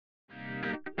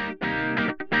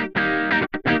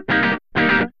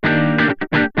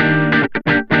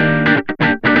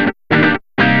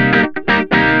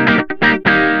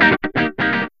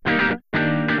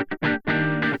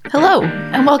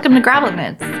and welcome to Gravel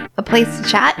Notes, a place to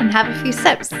chat and have a few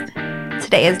sips.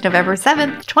 Today is November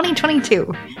 7th,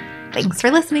 2022. Thanks for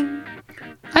listening.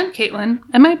 I'm Caitlin,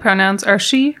 and my pronouns are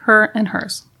she, her, and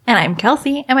hers. And I'm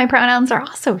Kelsey, and my pronouns are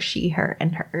also she, her,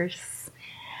 and hers.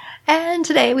 And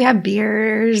today we have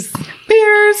beers.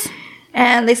 Beers!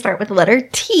 And they start with the letter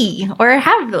T, or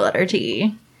have the letter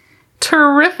T.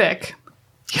 Terrific.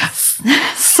 Yes.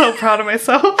 So proud of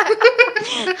myself.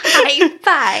 High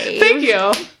five. Thank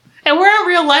you. And we're in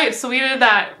real life, so we did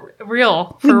that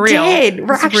real, for real. We did.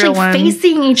 We're actually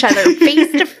facing each other,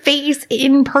 face to face,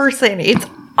 in person. It's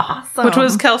awesome. Which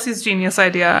was Kelsey's genius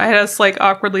idea. I had us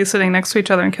awkwardly sitting next to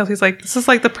each other, and Kelsey's like, this is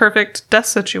the perfect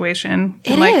desk situation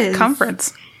in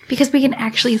conference. Because we can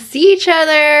actually see each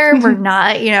other. We're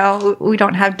not, we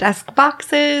don't have desk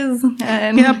boxes.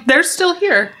 And yeah, they're still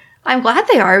here. I'm glad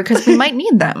they are because we might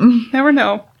need them. Never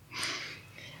know.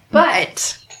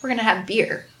 But we're going to have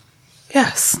beer.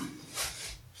 Yes.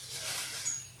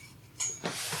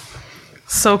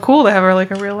 So cool to have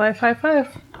a real life high five.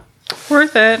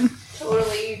 Worth it.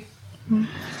 Totally.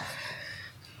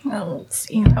 Oh, let's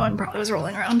see. That one probably was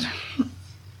rolling around.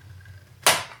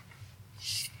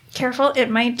 Careful, it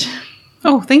might.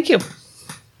 Oh, thank you.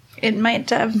 It might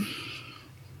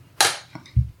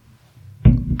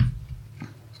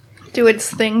do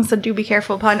its thing, so do be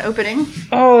careful upon opening.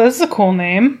 Oh, this is a cool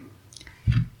name.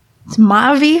 It's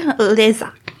Tmavy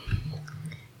Lezak.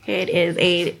 It is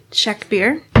a Czech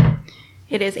beer.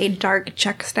 It is a dark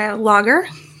Czech style lager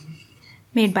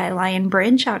made by Lion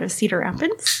Bridge out of Cedar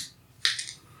Rapids.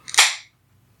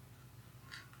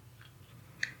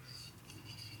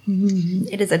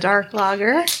 It is a dark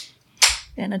lager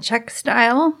in a Czech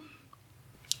style.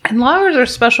 And lagers are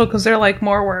special because they're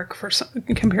more work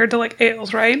compared to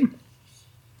ales, right?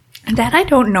 That I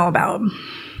don't know about.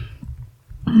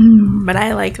 But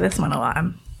I like this one a lot.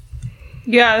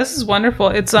 Yeah, this is wonderful.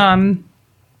 It's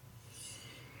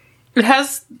it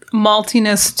has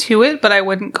maltiness to it, but I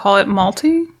wouldn't call it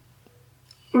malty.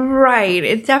 Right.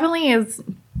 It definitely is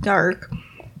dark.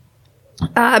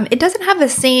 It doesn't have the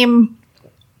same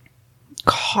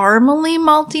caramely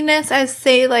maltiness as,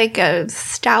 say, a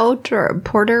stout or a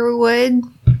porter would.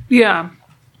 Yeah.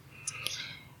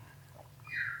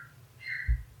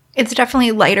 It's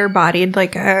definitely lighter bodied,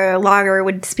 like a lager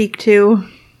would speak to.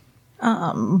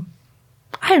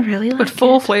 I really like it. But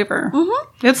full flavor.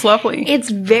 Mm-hmm. It's lovely. It's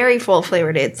very full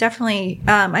flavored. It's definitely,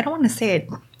 I don't want to say it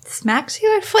smacks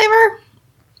you at flavor.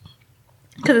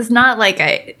 Because it's not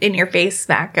a in-your-face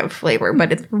smack of flavor,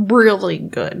 but it's really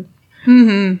good.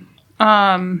 Mm-hmm.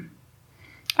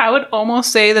 I would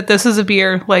almost say that this is a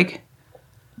beer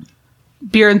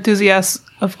beer enthusiasts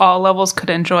of all levels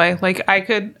could enjoy.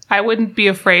 I wouldn't be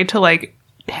afraid to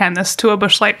hand this to a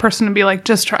Busch Light person and be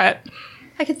just try it.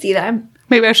 I could see that.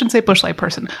 Maybe I shouldn't say Busch Light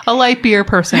person, a light beer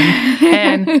person,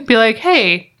 and be like,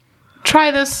 hey, try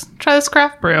this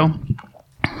craft brew.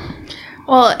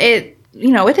 Well,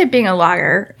 with it being a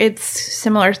lager, it's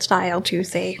similar style to,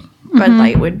 say, Bud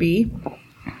Light would be.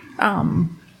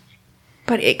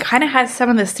 But it kind of has some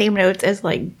of the same notes as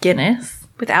Guinness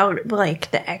without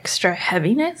the extra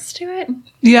heaviness to it.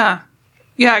 Yeah.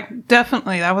 Yeah,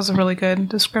 definitely. That was a really good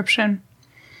description.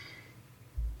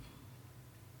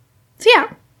 So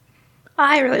yeah,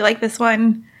 I really like this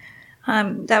one.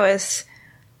 That was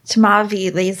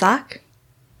Tmavy Lezak,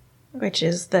 which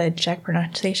is the Czech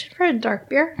pronunciation for a dark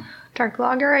beer. Dark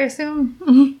lager, I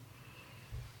assume.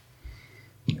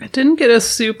 I didn't get a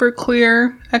super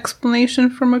clear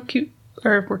explanation from from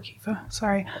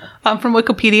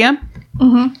Wikipedia.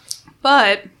 Mm-hmm.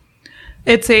 But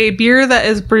it's a beer that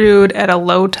is brewed at a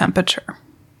low temperature.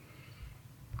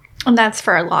 And that's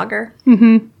for a lager.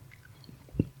 Mm-hmm.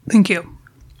 Thank you.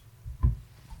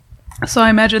 So I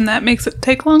imagine that makes it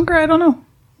take longer. I don't know.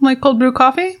 Like cold brew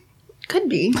coffee? Could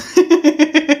be.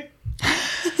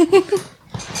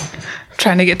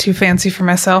 Trying to get too fancy for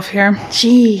myself here.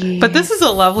 Jeez. But this is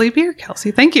a lovely beer,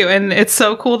 Kelsey. Thank you. And it's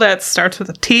so cool that it starts with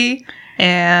a T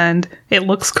and it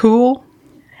looks cool.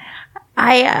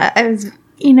 I was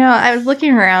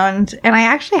looking around and I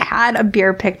actually had a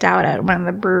beer picked out at one of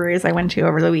the breweries I went to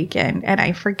over the weekend and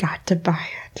I forgot to buy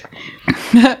it.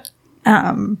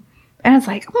 And it's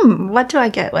what do I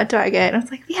get? What do I get? And I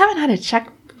was like, we haven't had a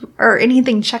Czech or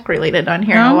anything Czech related on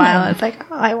here in a while. And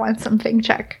it's I want something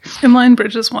Czech. And Lion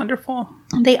Bridge is wonderful.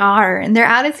 They are. And they're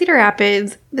out of Cedar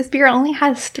Rapids. This beer only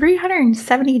has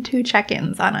 372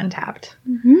 check-ins on Untappd.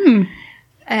 Mm-hmm.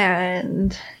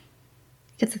 And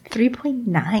it's a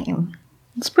 3.9.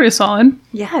 It's pretty solid.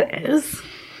 Yeah, it is.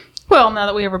 Well, now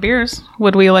that we have our beers,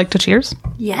 would we like to cheers?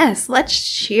 Yes, let's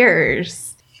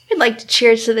cheers. We'd like to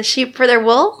cheers to the sheep for their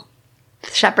wool,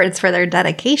 the shepherds for their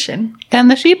dedication, And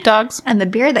the sheepdogs. and the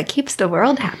beer that keeps the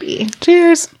world happy.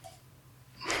 Cheers.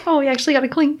 Oh, we actually got a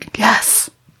clink. Yes.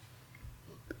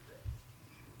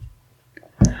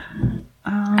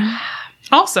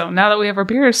 Also, now that we have our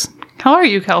beers, how are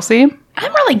you, Kelsey?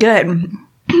 I'm really good.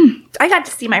 I got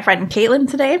to see my friend Caitlin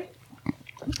today,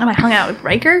 and I hung out with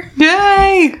Riker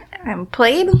Yay! and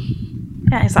played,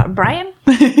 and I saw Brian,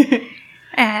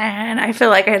 and I feel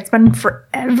like it's been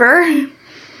forever.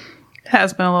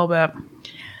 Has been a little bit.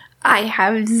 I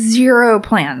have zero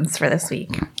plans for this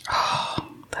week.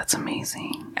 That's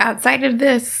amazing. Outside of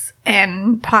this,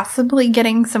 and possibly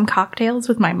getting some cocktails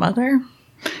with my mother.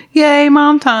 Yay,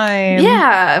 mom time.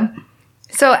 Yeah.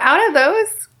 So out of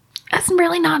those, that's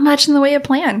really not much in the way of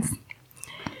plans.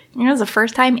 You know, it's the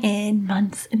first time in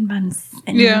months and months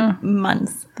and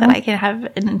months that I can have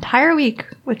an entire week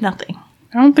with nothing.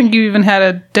 I don't think you even had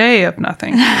a day of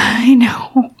nothing. I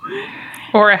know.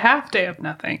 Or a half day of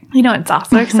nothing. You know, it's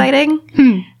also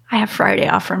exciting. I have Friday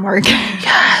off from work.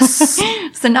 Yes.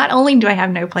 So not only do I have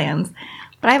no plans,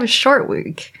 but I have a short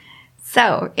week.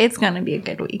 So it's going to be a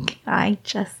good week. I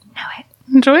just know it.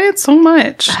 Enjoy it so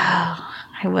much.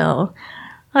 I will.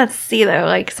 Let's see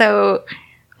though. So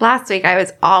last week I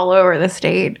was all over the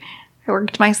state. I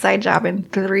worked my side job in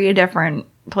 3 different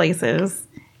places,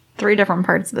 3 different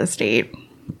parts of the state.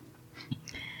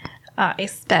 I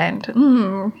spent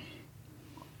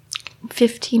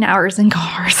 15 hours in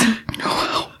cars.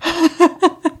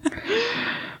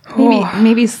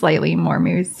 Maybe slightly more,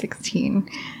 maybe 16.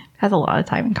 Has a lot of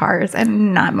time in cars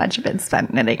and not much of it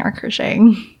spent knitting or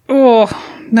crocheting. Oh,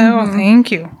 no,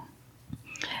 thank you.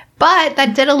 But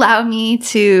that did allow me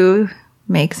to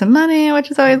make some money, which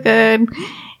is always good.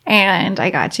 And I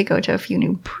got to go to a few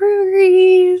new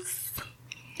breweries.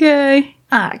 Yay.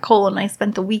 Cole and I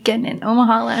spent the weekend in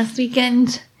Omaha last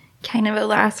weekend. Kind of a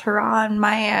last hurrah on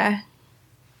my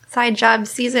side job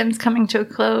season's coming to a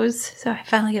close. So I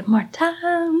finally get more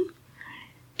time.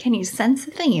 Can you sense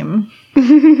the theme?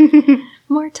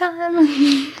 More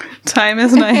time. Time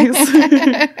is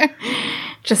nice.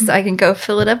 Just so I can go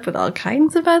fill it up with all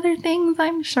kinds of other things,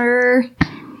 I'm sure.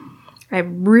 I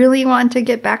really want to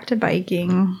get back to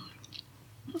biking.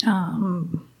 Yeah.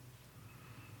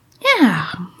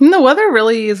 And the weather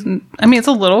really isn't... I mean, it's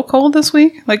a little cold this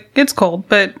week. Like, it's cold,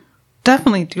 but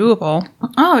definitely doable.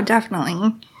 Oh,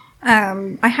 definitely.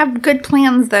 I have good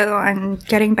plans, though, on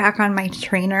getting back on my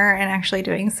trainer and actually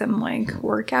doing some,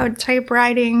 workout type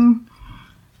riding.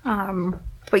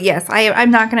 But yes,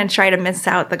 I'm not going to try to miss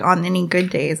out on any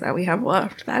good days that we have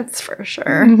left. That's for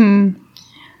sure. Mm-hmm.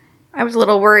 I was a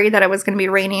little worried that it was going to be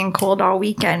rainy and cold all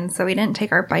weekend, so we didn't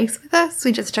take our bikes with us.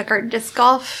 We just took our disc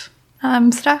golf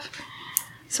stuff.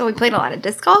 So we played a lot of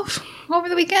disc golf over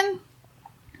the weekend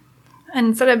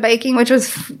instead of biking, which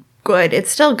was good. It's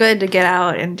still good to get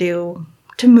out and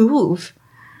move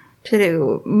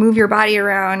your body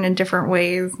around in different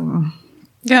ways. And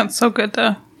Yeah, it's so good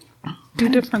to do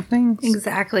different things.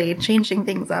 exactly. Changing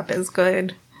things up is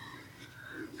good.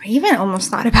 I even almost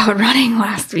thought about running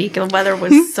last week. The weather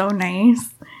was so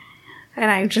nice.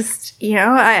 And I just,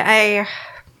 I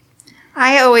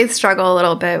always struggle a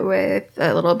little bit with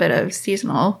a little bit of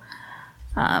seasonal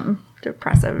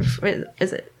depressive.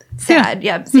 Is it sad?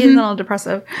 Yeah, seasonal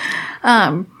depressive.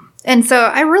 And so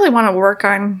I really want to work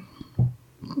on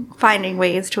finding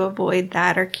ways to avoid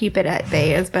that or keep it at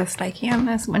bay as best I can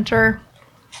this winter.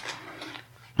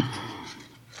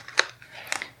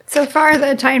 So far,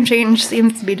 the time change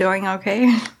seems to be doing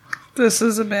okay. This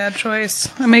is a bad choice.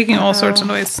 I'm making all sorts of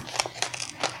noise.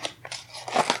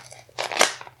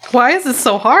 Why is this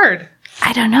so hard?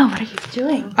 I don't know. What are you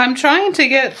doing? I'm trying to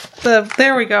get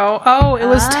there we go. Oh, it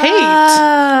was taped.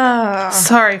 Oh.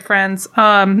 Sorry, friends.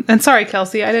 And sorry,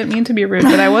 Kelsey. I didn't mean to be rude,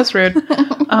 but I was rude.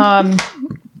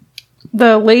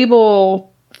 The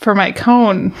label for my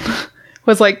cone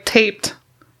was taped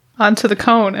onto the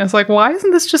cone. I was like, why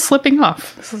isn't this just slipping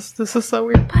off? This is so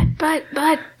weird. But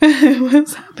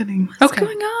What's happening? what's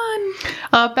going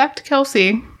on? Back to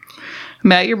Kelsey.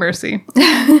 I'm at your mercy.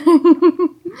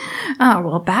 Oh,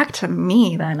 well, back to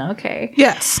me then. Okay.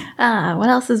 Yes. What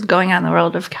else is going on in the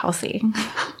world of Kelsey?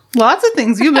 Lots of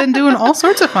things. You've been doing all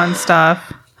sorts of fun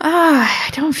stuff. I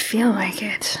don't feel like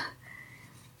it.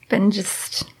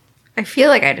 I feel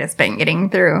like I just been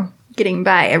getting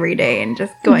by every day and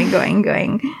just going.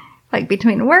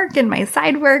 Between work and my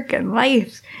side work and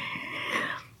life.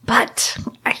 But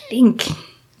I think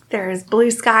there's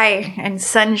blue sky and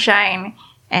sunshine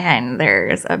and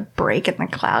there's a break in the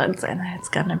clouds and it's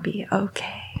gonna be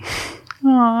okay.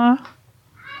 Aw.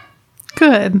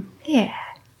 Good. Yeah.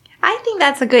 I think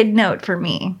that's a good note for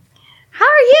me. How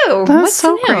are you? That's What's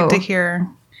so new? great to hear.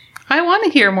 I want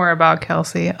to hear more about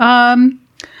Kelsey. I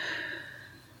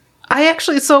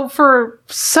actually, so for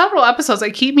several episodes, I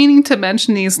keep meaning to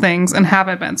mention these things and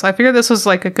haven't been. So I figured this was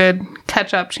like a good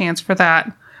catch-up chance for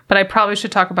that. But I probably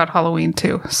should talk about Halloween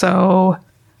too. So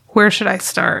where should I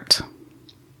start?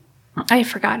 I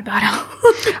forgot about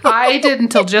it. I did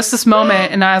until just this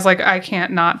moment, and I was like, I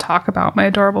can't not talk about my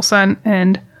adorable son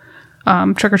and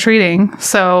trick-or-treating.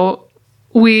 So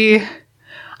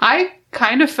I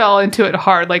kind of fell into it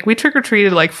hard. Like, we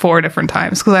trick-or-treated like 4 different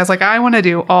times because I was like, I want to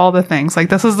do all the things. Like,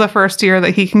 this is the first year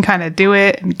that he can kind of do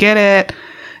it and get it.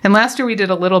 And last year we did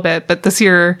a little bit, but this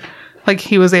year, like,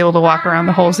 he was able to walk around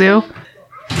the whole zoo.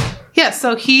 Yeah,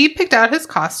 so he picked out his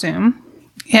costume,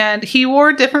 and he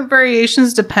wore different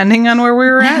variations depending on where we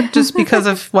were at, just because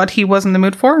of what he was in the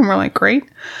mood for, and we're like, great.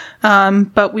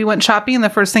 But we went shopping, and the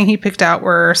first thing he picked out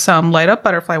were some light-up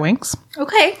butterfly wings.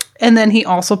 Okay. And then he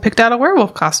also picked out a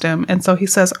werewolf costume, and so he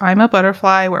says, I'm a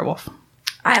butterfly werewolf.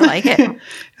 I like it.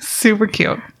 Super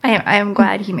cute. I am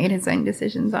glad he made his own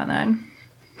decisions on that.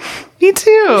 Me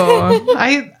too.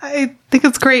 I think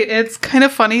it's great. It's kind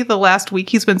of funny. The last week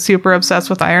he's been super obsessed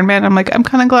with Iron Man. I'm like, I'm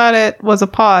kind of glad it was a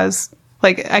pause.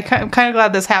 Like, I'm kind of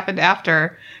glad this happened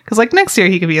after. Because, like, next year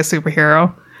he could be a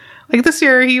superhero. Like, this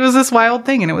year he was this wild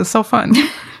thing, and it was so fun.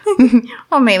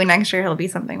 Well, maybe next year he'll be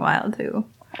something wild, too.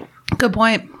 Good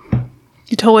point.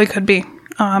 You totally could be.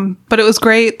 But it was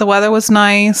great. The weather was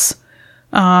nice.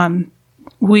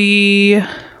 We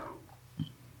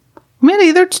made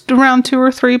either around 2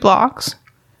 or 3 blocks.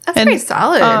 That's pretty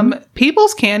solid.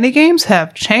 People's candy games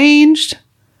have changed.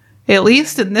 At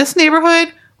least in this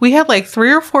neighborhood, we had like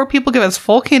 3 or 4 people give us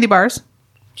full candy bars.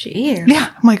 Gee.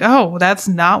 Yeah. I'm like, oh, that's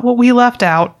not what we left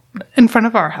out in front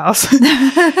of our house.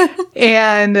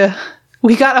 And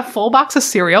we got a full box of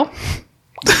cereal.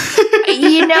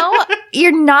 You know,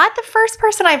 you're not the first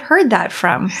person I've heard that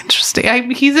from.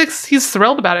 Interesting. He's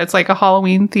thrilled about it. It's like a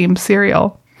Halloween themed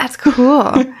cereal. That's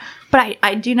cool. But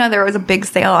I do know there was a big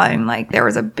sale on, like, there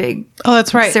was a big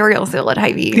that's right. cereal sale at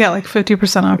Hy-Vee. Yeah, like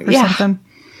 50% off or something.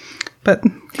 But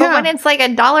when it's like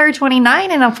 $1.29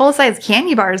 and a full-size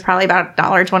candy bar is probably about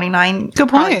 $1.29. Good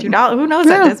point. $2. Who knows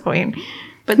at this point?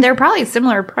 But they're probably a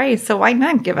similar price, so why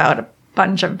not give out a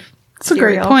bunch of That's a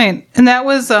great point. And that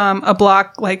was a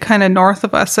block like kind of north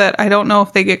of us that I don't know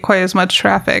if they get quite as much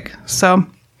traffic. So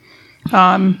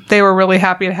they were really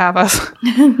happy to have us.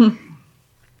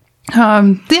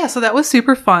 Yeah, so that was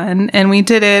super fun. And we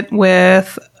did it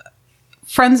with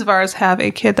friends of ours have a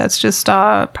kid that's just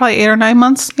probably 8 or 9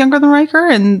 months younger than Riker,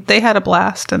 and they had a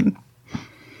blast. And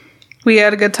we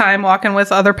had a good time walking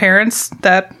with other parents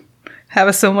that have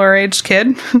a similar aged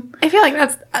kid. I feel like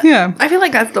that's I feel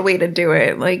like that's the way to do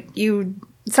it. Like,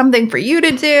 something for you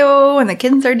to do, and the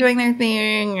kids are doing their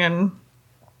thing, and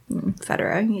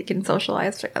etc. You can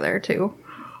socialize together too.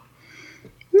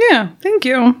 Yeah, thank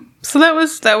you. So that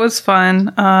was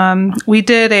fun. We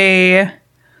did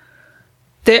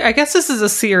I guess this is a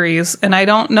series, and I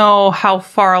don't know how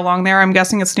far along there. I'm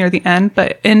guessing it's near the end,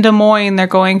 but in Des Moines, they're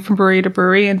going from brewery to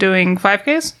brewery and doing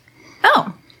 5Ks.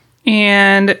 Oh.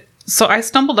 And so I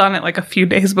stumbled on it like a few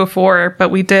days before, but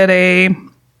we did a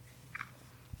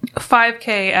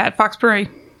 5K at Fox Brewery.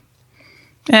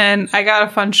 And I got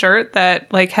a fun shirt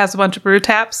that like has a bunch of brew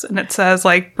taps, and it says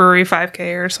like Brewery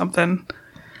 5K or something.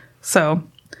 So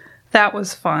that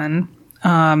was fun.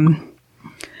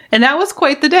 And that was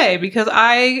quite the day because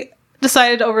I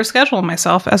decided to overschedule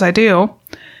myself, as I do.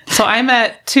 So I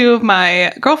met 2 of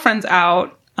my girlfriends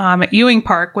out at Ewing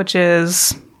Park, which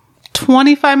is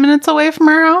 25 minutes away from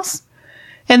our house.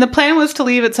 And the plan was to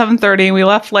leave at 7:30, and we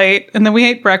left late, and then we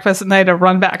ate breakfast, and I had to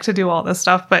run back to do all this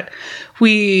stuff. But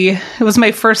it was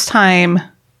my first time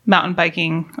mountain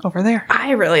biking over there.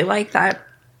 I really like that.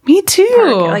 Me too.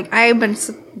 Park. Like, I've been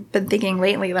thinking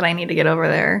lately that I need to get over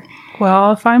there.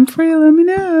 Well, if I'm free, let me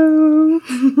know.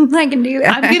 I can do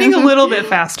that. I'm getting a little bit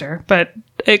faster, but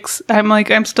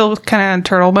I'm still kind of in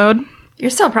turtle mode.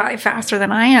 You're still probably faster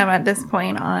than I am at this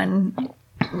point on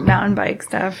mountain bike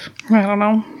stuff. I don't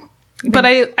know. But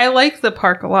I like the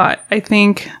park a lot. I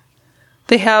think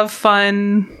they have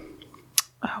fun,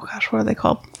 oh gosh, what are they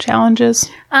called? Challenges?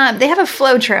 They have a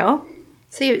flow trail.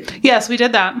 So yes, we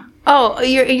did that. Oh,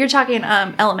 you're talking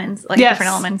elements, like different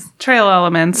elements. Trail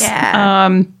elements. Yeah.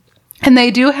 And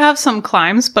they do have some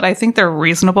climbs, but I think they're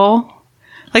reasonable.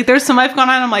 Like, there's some I've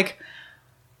gone on, I'm like,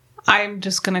 I'm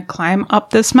just gonna climb up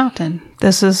this mountain.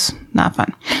 This is not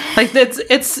fun. Like,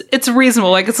 it's reasonable.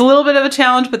 Like, it's a little bit of a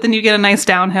challenge, but then you get a nice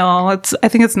downhill. I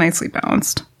think it's nicely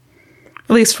balanced,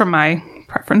 at least from my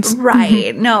preference.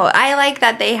 Right. No, I like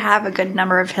that they have a good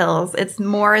number of hills. It's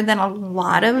more than a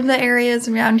lot of the areas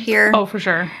around here. Oh, for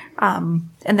sure. And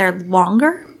they're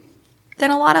longer.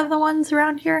 than a lot of the ones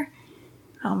around here.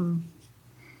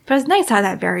 But it's nice to have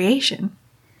that variation.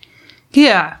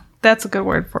 Yeah, that's a good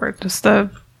word for it. Just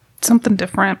something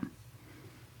different.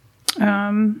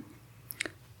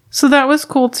 So that was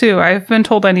cool too. I've been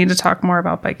told I need to talk more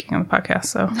about biking on the podcast,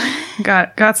 so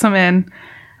got some in.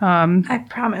 I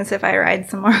promise if I ride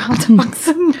some more, I'll talk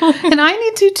some more. And I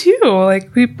need to too.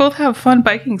 Like, we both have fun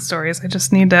biking stories. I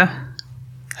just need to,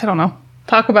 I don't know,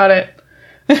 talk about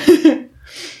it.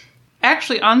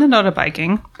 Actually, on the note of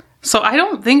biking, so I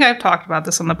don't think I've talked about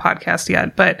this on the podcast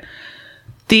yet, but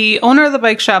the owner of the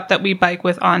bike shop that we bike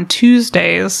with on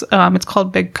Tuesdays, it's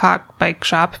called Big Cock Bike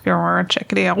Shop, if you want to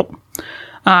check it out.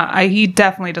 He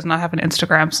definitely does not have an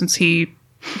Instagram since he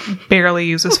barely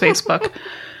uses Facebook.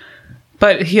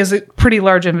 But he has a pretty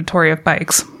large inventory of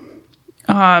bikes.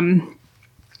 But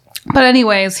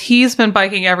anyways, he's been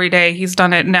biking every day. He's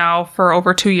done it now for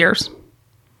over 2 years.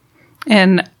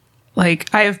 And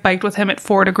like, I have biked with him at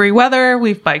 4-degree weather.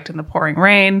 We've biked in the pouring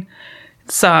rain.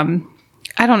 It's,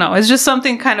 I don't know. It's just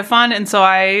something kind of fun. And so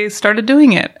I started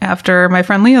doing it after my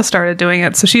friend Leah started doing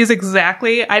it. So she's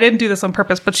exactly, I didn't do this on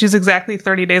purpose, but she's exactly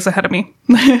 30 days ahead of me.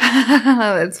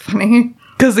 That's funny.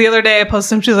 Because the other day I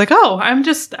posted him, she's like, oh,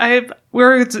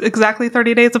 we're exactly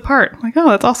 30 days apart. I'm like, oh,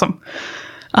 that's awesome.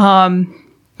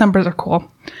 Numbers are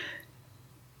cool.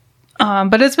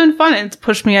 But it's been fun. It's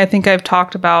pushed me. I think I've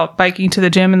talked about biking to the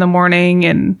gym in the morning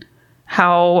and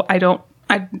how I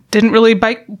didn't really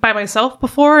bike by myself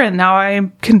before, and now I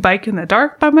can bike in the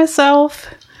dark by myself.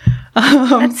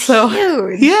 That's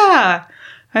huge. Yeah,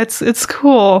 it's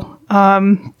cool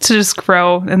to just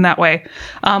grow in that way.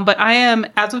 But I am,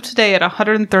 as of today, at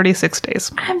 136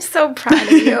 days. I'm so proud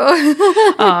of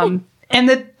you. And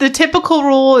the typical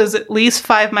rule is at least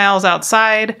 5 miles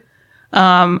outside.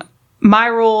 My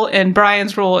rule and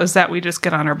Brian's rule is that we just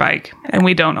get on our bike and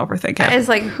we don't overthink it. It's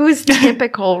like, whose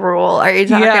typical rule are you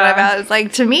talking about? It's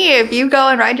like, to me, if you go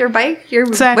and ride your bike, you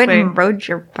went and rode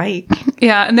your bike.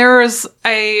 Yeah, and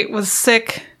I was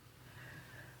sick,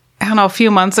 I don't know, a few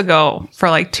months ago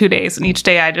for like 2 days. And each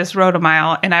day I just rode a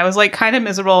mile and I was like kind of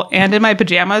miserable and in my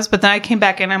pajamas. But then I came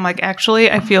back in and I'm like,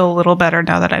 actually, I feel a little better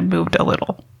now that I moved a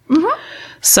little. Mm-hmm.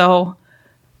 So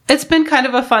it's been kind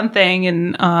of a fun thing.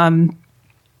 And,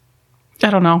 I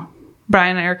don't know.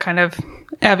 Brian and I are kind of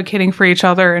advocating for each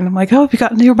other, and I'm like, oh, have you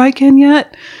gotten your bike in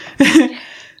yet?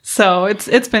 So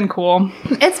it's been cool.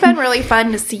 It's been really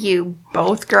fun to see you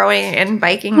both growing and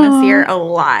biking this year a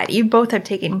lot. You both have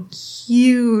taken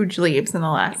huge leaps in the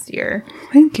last year.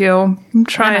 Thank you. I'm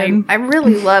trying. I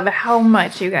really love how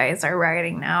much you guys are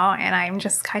riding now, and I'm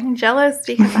just kind of jealous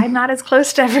because I'm not as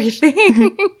close to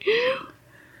everything.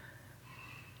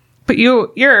 But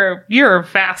you're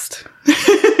fast.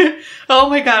 Oh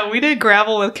my god, we did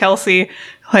gravel with Kelsey.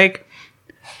 Like,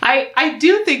 I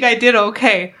do think I did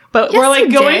okay. But we're like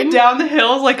going down the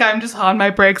hills, like I'm just on my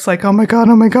brakes, like, oh my god.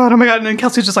 And then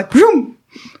Kelsey's just like, boom.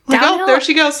 Like, oh, there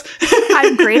she goes.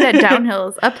 I'm great at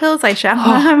downhills. Uphills, I shall.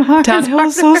 Oh, downhill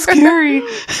is so scary.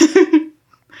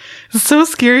 It's so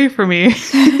scary for me.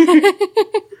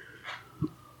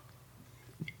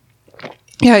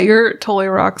 Yeah, you're totally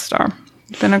a rock star.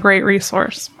 Been a great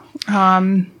resource.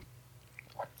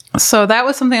 So that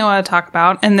was something I want to talk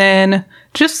about. And then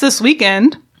just this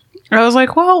weekend, I was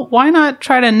like, well, why not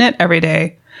try to knit every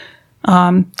day?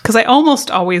 Because I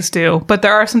almost always do. But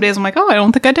there are some days I'm like, oh, I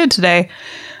don't think I did today.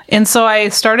 And so I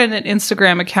started an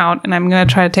Instagram account, and I'm going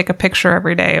to try to take a picture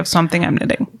every day of something I'm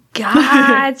knitting.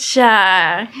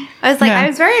 Gotcha. I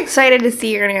was very excited to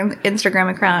see your Instagram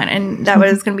account, and that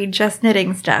was going to be just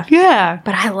knitting stuff. Yeah.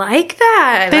 But I like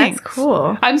that. Thanks. That's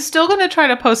cool. I'm still going to try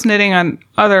to post knitting on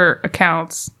other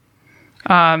accounts.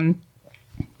 But I'm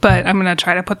going to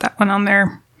try to put that one on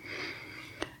there.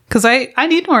 Because I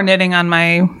need more knitting on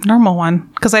my normal one.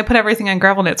 Because I put everything on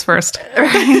Gravel Knits first.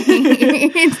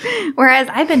 Right. Whereas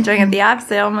I've been doing it the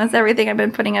opposite. Almost everything I've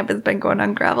been putting up has been going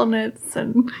on Gravel Knits.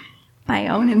 And my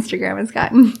own Instagram has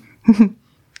gotten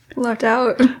left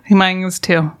out. Mine is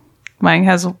too. Mine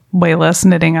has way less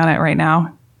knitting on it right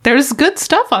now. There's good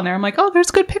stuff on there. I'm like, oh,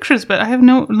 there's good pictures. But I have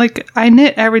no, like, I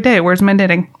knit every day. Where's my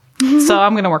knitting? So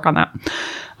I'm going to work on that.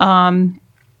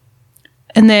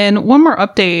 And then one more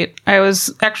update. I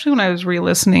was actually, when I was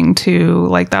re-listening to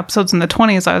like the episodes in the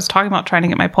 20s, I was talking about trying to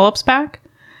get my pull-ups back.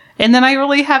 And then I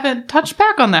really haven't touched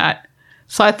back on that.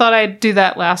 So I thought I'd do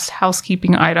that last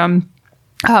housekeeping item.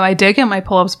 I did get my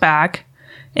pull-ups back.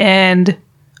 And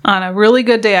on a really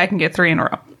good day, I can get 3 in a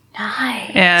row.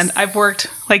 Nice. And I've worked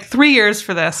like 3 years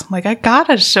for this. I'm like, I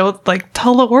gotta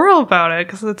tell the world about it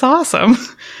because it's awesome.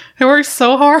 It works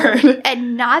so hard.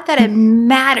 And not that it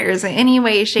matters in any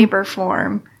way, shape, or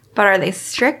form, but are they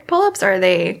strict pull-ups or are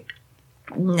they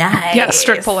Nice. Yeah,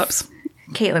 strict pull-ups.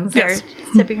 Caitlin's Yes. there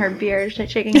sipping her beer,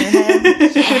 shaking her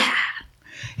head. Yeah.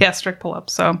 Yeah, strict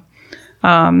pull-ups. So,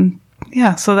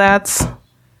 so that's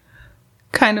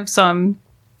kind of some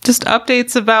just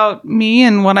updates about me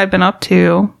and what I've been up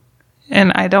to.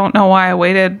 And I don't know why I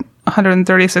waited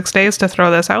 136 days to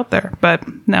throw this out there, but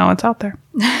now it's out there.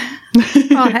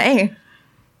 Oh, hey.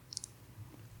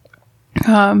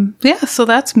 So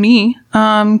that's me.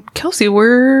 Kelsey,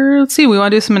 let's see, we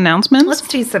want to do some announcements? Let's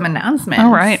do some announcements.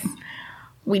 All right.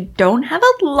 We don't have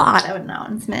a lot of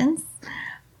announcements,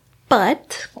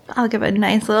 but I'll give a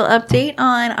nice little update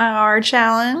on our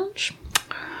challenge.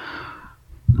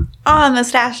 On the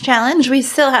Stash Challenge, we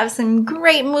still have some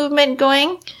great movement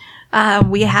going.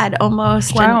 We had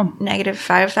almost a negative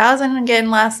 5,000 again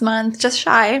last month, just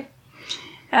shy,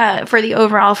 for the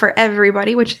overall for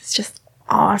everybody, which is just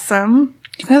awesome.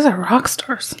 You guys are rock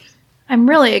stars. I'm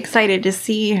really excited to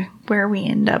see where we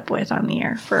end up with on the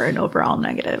year for an overall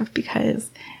negative because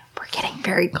we're getting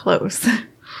very close.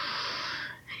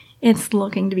 It's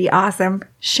looking to be awesome.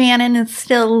 Shannon is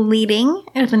still leading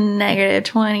with a negative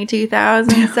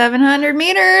 22,700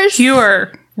 meters. You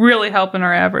are really helping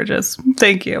our averages.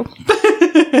 Thank you.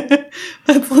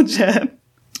 That's legit.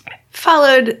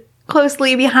 Followed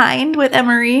closely behind with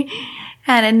Emery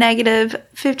at a negative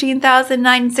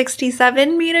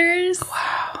 15,967 meters.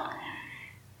 Wow.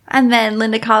 And then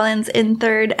Linda Collins in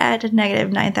third at a negative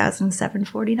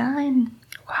 9,749.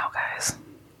 Wow, guys.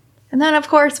 And then, of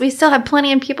course, we still have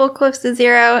plenty of people close to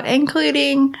zero,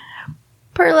 including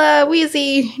Perla,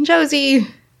 Wheezy, Josie.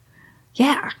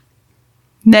 Yeah.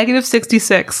 Negative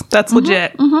 66. That's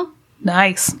legit. Mm-hmm.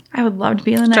 Nice. I would love to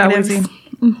be in the Good job, negatives.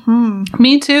 Wheezy.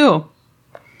 Me too.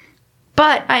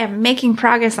 But I am making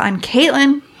progress on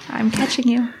Caitlin. I'm catching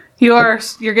you. You're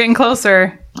getting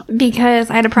closer. Because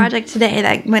I had a project today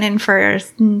that went in for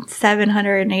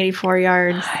 784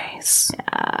 yards. Nice.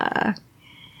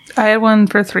 I had one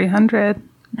for 300.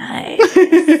 Nice.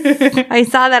 I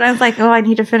saw that. I was like, oh, I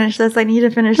need to finish this. Let's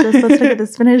get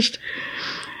this finished.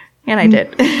 And I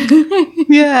did.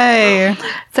 Yay.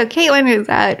 So Caitlin is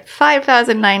at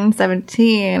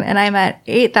 5,917 and I'm at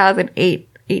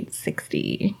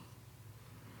 8,860.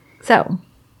 So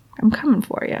I'm coming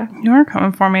for you. You're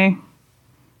coming for me.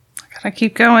 I gotta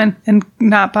keep going and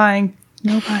not buying.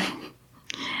 No buying.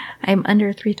 I'm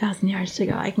under 3,000 yards to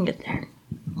go. I can get there.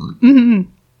 Mm-hmm.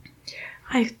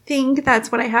 I think that's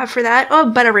what I have for that. Oh,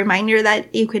 but a reminder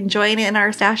that you can join in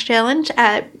our Stash Challenge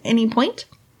at any point.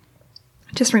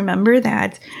 Just remember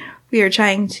that we are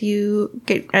trying to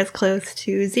get as close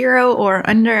to zero or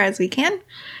under as we can.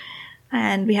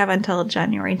 And we have until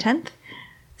January 10th.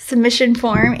 Submission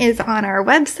form is on our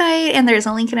website and there's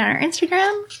a link in our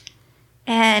Instagram.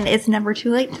 And it's never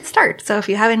too late to start. So if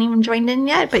you haven't even joined in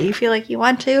yet, but you feel like you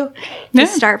want to,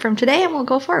 just start from today and we'll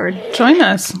go forward. Join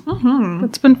us. Mm-hmm.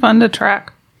 It's been fun to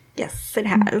track. Yes, it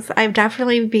has. I've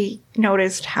definitely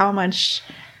noticed how much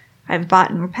I've bought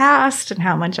in the past and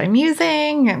how much I'm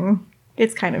using. And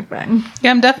it's kind of fun. Yeah,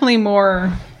 I'm definitely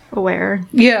more aware.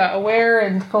 Yeah, aware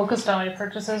and focused on my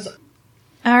purchases.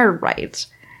 All right.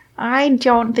 I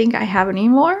don't think I have any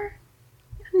more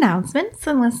announcements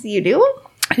unless you do.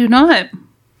 I do not.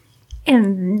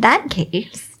 In that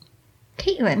case,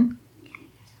 Caitlin,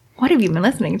 what have you been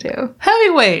listening to?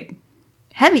 Heavyweight.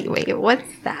 Heavyweight?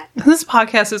 What's that? This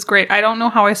podcast is great. I don't know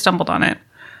how I stumbled on it.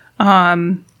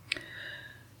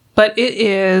 But it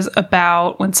is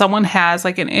about when someone has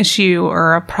like an issue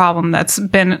or a problem that's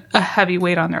been a heavy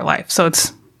weight on their life. So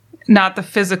it's not the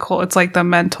physical, it's like the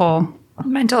mental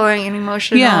and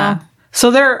emotional. Yeah. So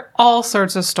there are all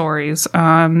sorts of stories.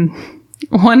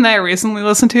 One that I recently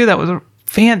listened to that was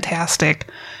fantastic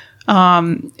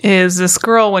is this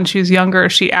girl, when she was younger,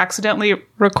 she accidentally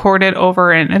recorded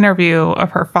over an interview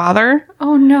of her father.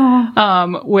 Oh,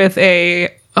 no. With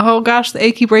the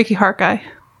achy breaky heart guy.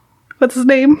 What's his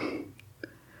name?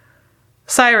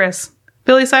 Cyrus.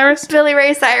 Billy Cyrus? Billy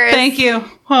Ray Cyrus. Thank you.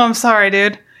 Oh, I'm sorry,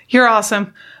 dude. You're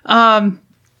awesome.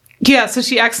 Yeah, so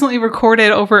she accidentally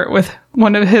recorded over it with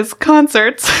one of his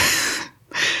concerts.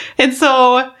 And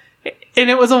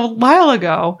it was a while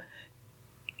ago.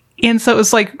 And so it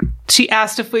was like, she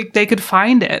asked if they could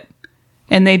find it.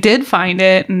 And they did find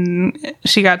it. And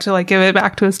she got to like give it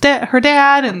back to her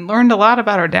dad and learned a lot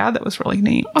about her dad. That was really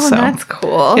neat. Oh, so that's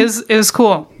cool. It was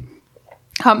cool.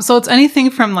 So it's anything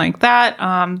from like that.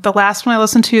 The last one I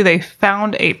listened to, they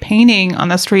found a painting on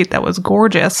the street that was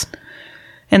gorgeous.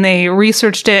 And they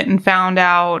researched it and found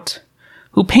out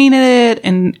who painted it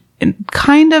and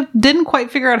kind of didn't quite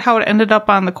figure out how it ended up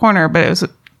on the corner, but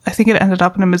I think it ended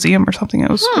up in a museum or something. It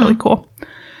was really cool.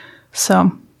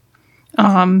 So,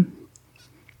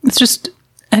 it's just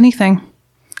anything.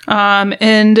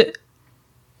 And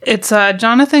it's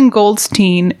Jonathan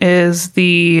Goldstein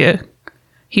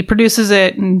he produces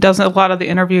it and does a lot of the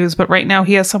interviews, but right now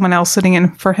he has someone else sitting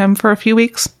in for him for a few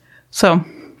weeks. So,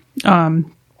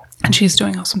 and she's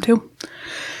doing awesome too.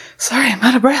 Sorry, I'm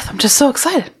out of breath. I'm just so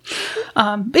excited.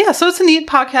 But yeah, so it's a neat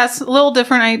podcast, a little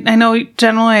different. I know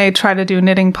generally I try to do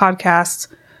knitting podcasts,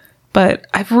 but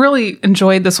I've really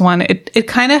enjoyed this one. It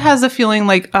kind of has a feeling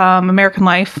like American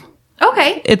Life.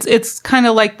 Okay. It's kind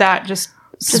of like that, just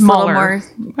smaller, more,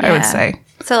 I would say.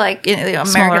 So like, American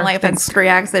Smaller Life, things. that's 3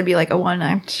 acts. That'd be like a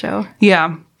 1-act show.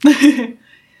 Yeah.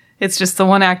 It's just the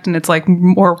one act, and it's like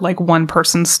more like one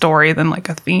person's story than like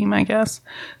a theme, I guess.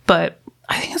 But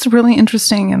I think it's really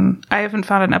interesting, and I haven't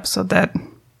found an episode that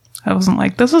I wasn't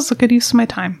like, this is a good use of my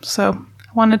time. So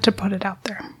I wanted to put it out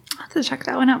there. I'll have to check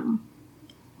that one out.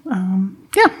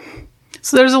 Yeah.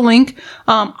 So there's a link.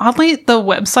 Oddly, the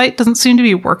website doesn't seem to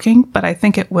be working, but I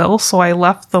think it will. So I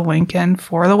left the link in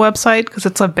for the website because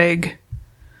it's a big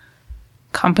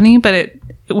company, but it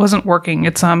wasn't working.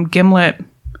 It's Gimlet.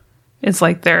 It's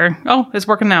like it's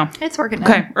working now. It's working now.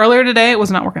 Okay. Earlier today, it was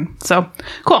not working. So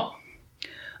cool.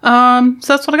 So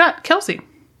that's what I got. Kelsey,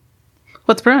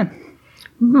 what's brewing?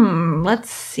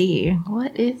 Let's see.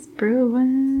 What is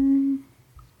brewing?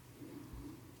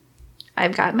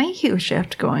 I've got my Hue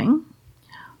shift going.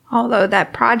 Although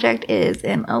that project is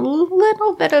in a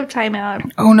little bit of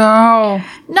timeout. Oh no.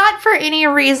 Not for any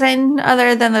reason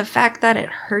other than the fact that it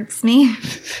hurts me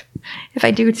if I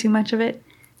do too much of it.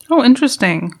 Oh,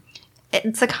 interesting.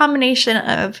 It's a combination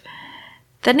of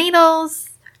the needles,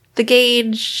 the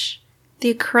gauge,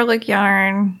 the acrylic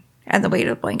yarn, and the weight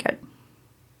of the blanket.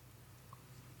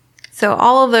 So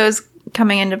all of those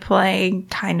coming into play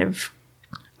kind of,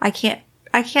 I can't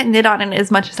knit on it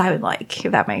as much as I would like,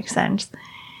 if that makes sense.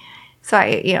 So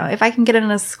if I can get it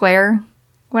in a square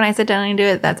when I sit down and do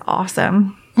it, that's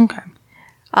awesome. Okay.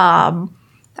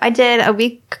 I did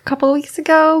a couple of weeks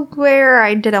ago where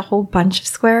I did a whole bunch of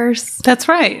squares. That's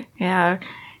right. Yeah.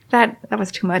 That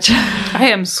was too much. I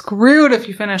am screwed if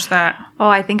you finish that. Oh,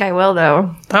 I think I will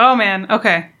though. Oh man.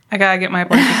 Okay. I gotta get my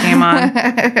blanket game on.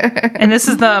 And this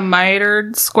is the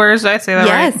mitered squares. Did I say that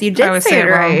right? Yes, you did say it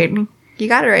right. You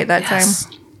got it right that time.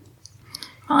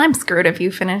 Well, I'm screwed if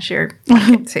you finish your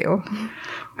blanket too. I'm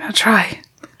gonna try.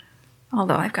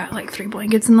 Although I've got like 3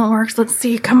 blankets in the works. Let's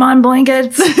see. Come on,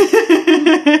 blankets.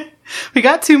 We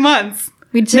got 2 months.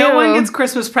 We do. No one gets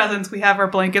Christmas presents. We have our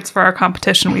blankets for our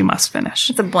competition. We must finish.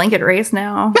 It's a blanket race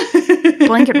now.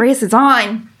 Blanket race is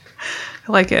on.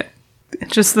 I like it.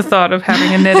 Just the thought of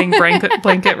having a knitting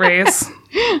blanket race.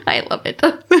 I love it.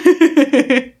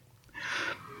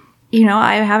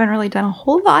 I haven't really done a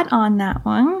whole lot on that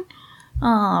one.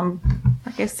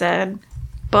 Like I said,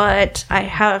 but I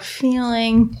have a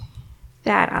feeling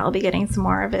that I'll be getting some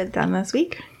more of it done this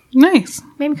week. Nice.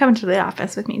 Maybe come to the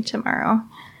office with me tomorrow.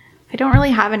 I don't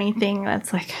really have anything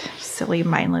that's like silly,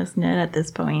 mindless knit at this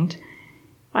point.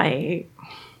 I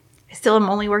still am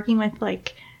only working with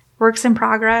like works in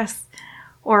progress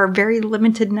or a very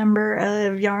limited number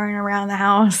of yarn around the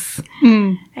house.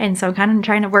 And so I'm kind of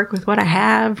trying to work with what I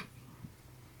have.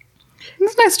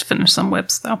 It's nice to finish some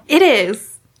whips, though. It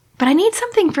is. But I need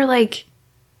something for, like,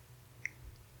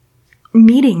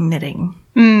 meeting knitting.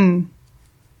 And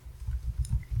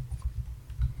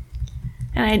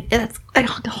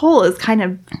the hole is kind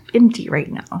of empty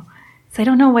right now. So I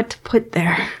don't know what to put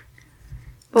there.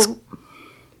 But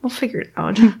we'll figure it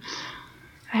out.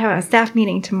 I have a staff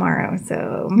meeting tomorrow,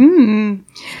 so...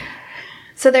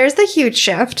 So there's the huge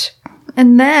shift.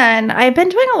 And then I've been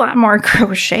doing a lot more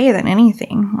crochet than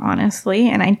anything, honestly.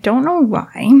 And I don't know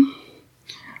why.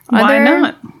 Why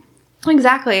not?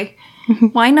 Exactly.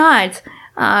 Why not?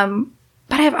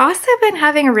 But I've also been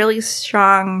having a really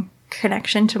strong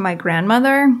connection to my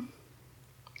grandmother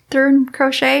through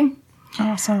crochet.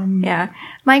 Awesome. Yeah.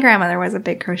 My grandmother was a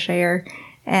big crocheter.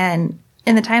 And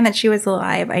in the time that she was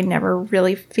alive, I never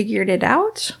really figured it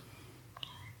out.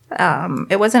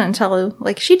 It wasn't until,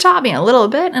 like, she taught me a little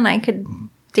bit and I could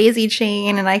daisy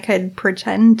chain and I could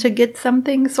pretend to get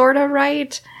something sort of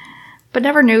right, but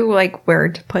never knew, like, where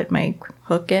to put my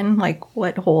hook in. Like,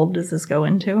 what hole does this go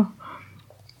into?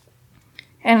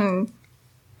 And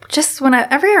just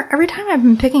every time I've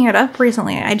been picking it up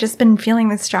recently, I just been feeling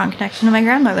this strong connection to my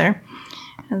grandmother.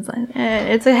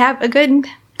 It's a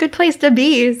good place to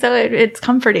be, so it's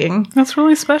comforting. That's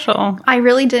really special. I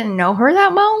really didn't know her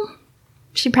that well.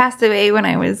 She passed away when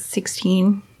I was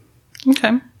 16.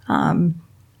 Okay.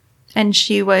 And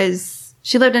she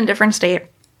lived in a different state.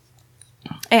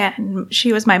 And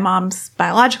she was my mom's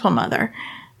biological mother.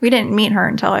 We didn't meet her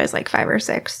until I was like 5 or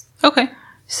 6. Okay.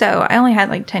 So I only had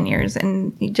like 10 years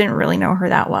and didn't really know her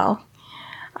that well.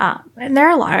 And there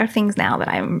are a lot of things now that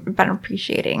I've been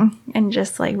appreciating and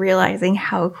just like realizing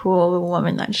how cool of a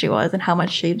woman that she was and how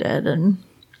much she did. And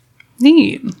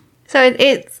Neat. so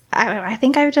I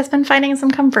think I've just been finding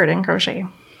some comfort in crochet.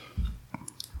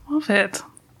 Love it.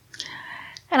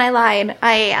 And I lied.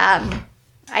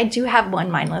 I do have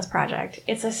one mindless project.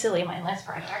 It's a silly mindless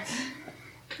project.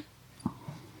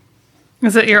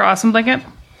 Is it your awesome blanket?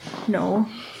 No.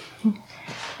 Oh,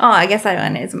 I guess that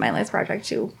one is a mindless project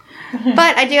too.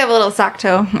 But I do have a little sock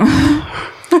toe.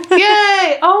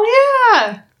 Yay! Oh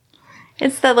yeah!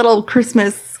 It's that little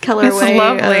Christmas colorway It's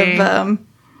lovely. of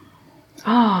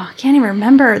I can't even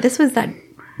remember. This was that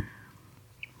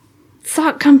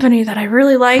sock company that I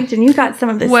really liked, and you got some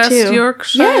of this West too.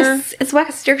 Yorkshire? Yes, it's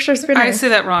West Yorkshire Spinners. I say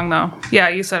that wrong though. Yeah,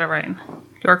 you said it right.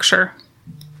 Yorkshire.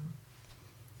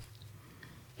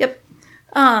 Yep.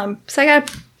 So I got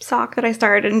a sock that I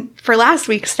started for last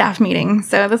week's staff meeting.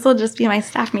 So this will just be my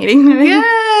staff meeting.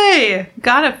 Yay!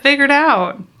 Got it figured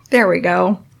out. There we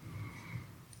go.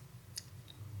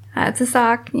 It's a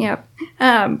sock. Yep.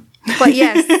 But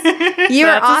yes, you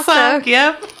are That's a also. sock,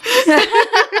 yep.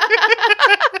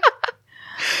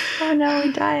 Oh no,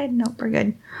 we died. Nope, we're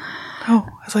good. Oh,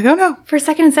 I was like, oh no. For a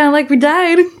second, it sounded like we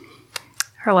died.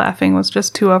 Her laughing was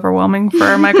just too overwhelming for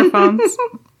our microphones.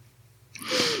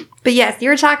 But yes, you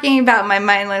were talking about my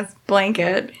mindless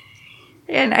blanket.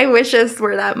 And I wish this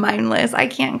were that mindless. I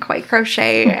can't quite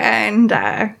crochet and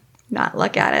not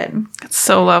look at it. It's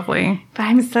so lovely. But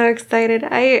I'm so excited.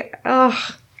 I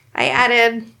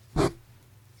added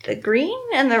the green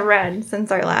and the red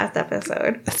since our last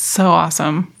episode. It's so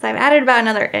awesome. So I've added about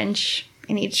another inch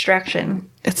in each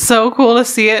direction. It's so cool to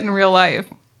see it in real life.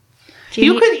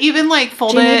 You could even like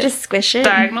fold do you need it to squish it?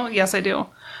 diagonal. Yes, I do.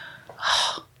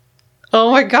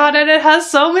 Oh my god, and it has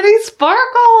so many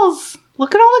sparkles.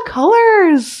 Look at all the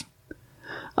colors.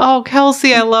 Oh,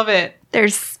 Kelsey, I love it.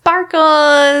 There's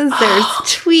sparkles, there's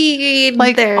tweed,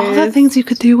 Like all the things you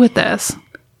could do with this.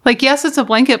 Like, yes, it's a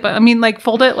blanket, but I mean, like,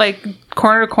 fold it like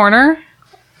corner to corner.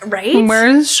 right? And wear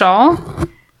his shawl.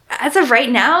 As of right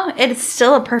now, it's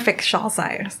still a perfect shawl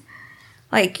size.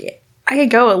 Like, I could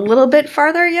go a little bit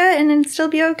farther yet and it'd still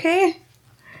be okay.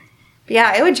 But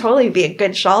yeah, it would totally be a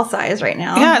good shawl size right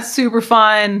now. Yeah, it's super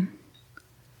fun.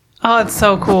 Oh, it's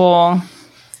so cool.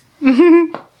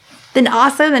 Then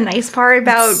also the nice part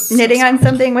about knitting on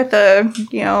something with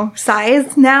the,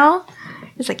 size now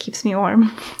is it keeps me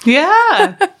warm.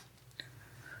 Yeah.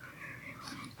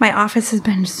 My office has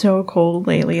been so cold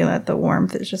lately that the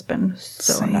warmth has just been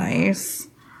so Same. nice.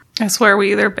 I swear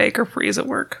we either bake or freeze at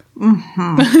work.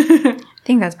 I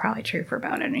think that's probably true for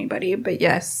about anybody. But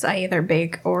yes, I either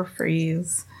bake or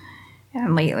freeze.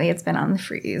 And lately it's been on the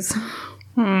freeze.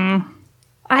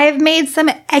 I have made some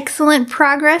excellent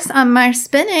progress on my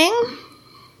spinning.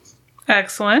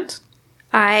 Excellent.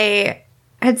 I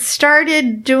had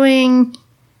started doing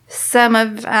some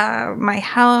of my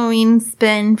Halloween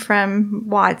spin from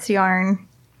Watts Yarn.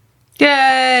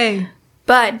 Yay.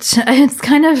 But it's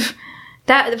kind of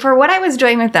that for what I was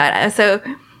doing with that. So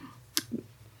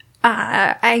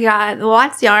I got the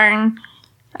Watts Yarn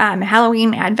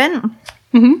Halloween Advent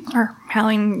or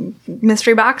Halloween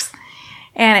mystery box.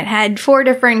 And it had 4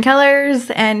 different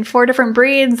colors and 4 different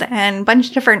breeds and a bunch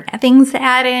of different things to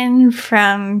add in,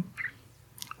 from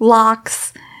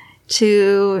locks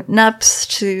to nups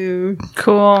to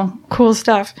cool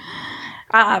stuff.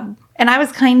 And I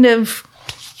was kind of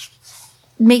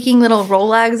making little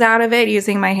roll-legs out of it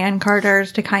using my hand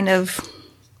carders to kind of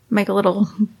make a little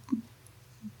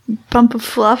bump of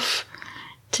fluff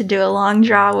to do a long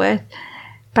draw with.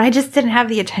 But I just didn't have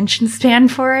the attention span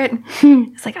for it.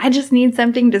 It's like, I just need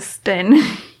something to spin.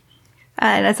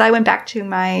 And as I went back to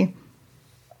my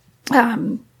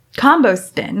combo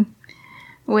spin,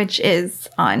 which is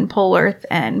on Polarth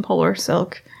and Polar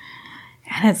Silk.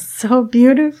 And it's so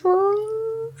beautiful.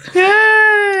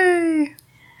 Yay.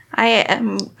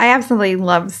 I absolutely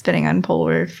love spinning on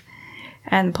Polarth.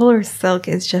 And Polar Silk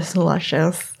is just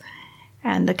luscious.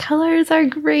 And the colors are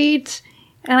great.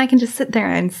 And I can just sit there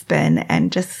and spin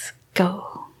and just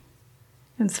go.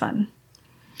 It's fun.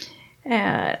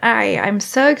 And I'm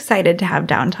so excited to have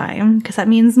downtime because that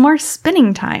means more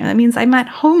spinning time. That means I'm at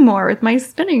home more with my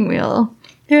spinning wheel.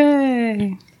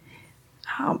 Yay.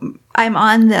 I'm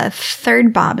on the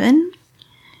 3rd bobbin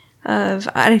of,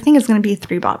 I think it's going to be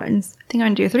 3 bobbins. I think I'm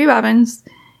going to do 3 bobbins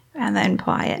and then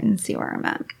ply it and see where I'm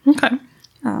at. Okay.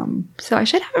 So I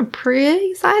should have a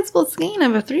pretty sizable skein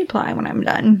of a 3-ply when I'm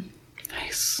done.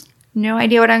 Nice. No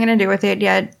idea what I'm going to do with it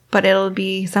yet, but it'll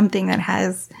be something that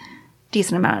has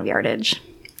decent amount of yardage.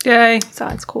 Yay. So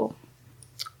that's cool.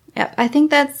 Yep, I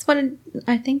think that's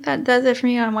I think that does it for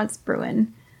me on what's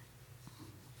brewing.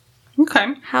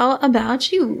 Okay. How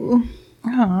about you?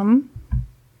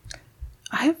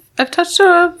 I've touched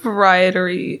a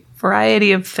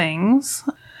variety of things.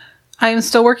 I am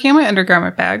still working on my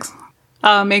undergarment bags.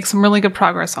 Make some really good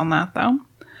progress on that, though.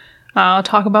 I'll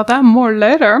talk about that more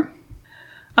later.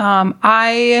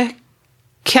 I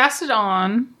casted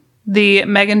on the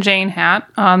Megan Jane hat.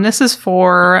 This is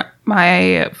for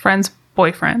my friend's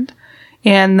boyfriend.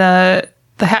 And the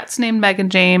hat's named Megan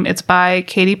Jane. It's by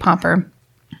Katie Pomper.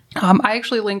 I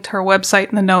actually linked her website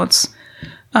in the notes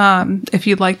if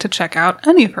you'd like to check out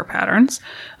any of her patterns.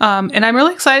 And I'm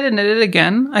really excited to knit it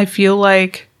again. I feel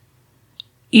like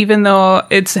even though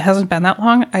it hasn't been that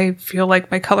long, I feel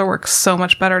like my color works so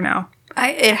much better now.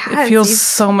 It has. It feels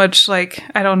so much like,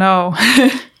 I don't know.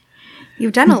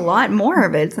 You've done a lot more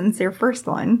of it since your first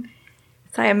one.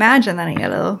 So I imagine that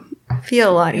it'll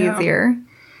feel a lot easier.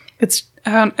 It's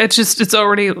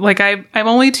already, like, I'm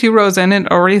only 2 rows in, and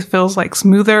it already feels, like,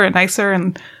 smoother and nicer.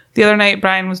 And the other night,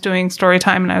 Brian was doing story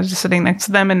time, and I was just sitting next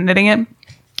to them and knitting it.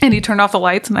 And he turned off the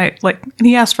lights, and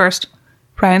he asked first.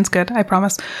 Brian's good, I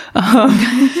promise.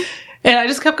 And I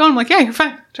just kept going, I'm like, yeah, you're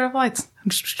fine. Turn off the lights.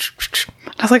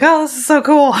 I was like, oh, this is so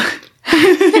cool.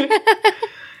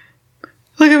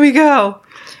 Look at me go.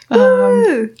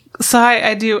 So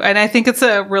I do, and I think it's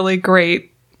a really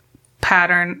great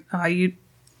pattern.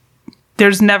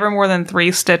 There's never more than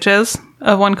 3 stitches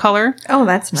of one color. Oh,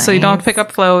 that's nice. So you don't pick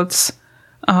up floats.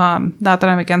 Not that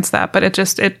I'm against that, but it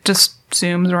just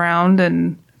zooms around,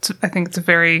 and I think it's a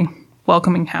very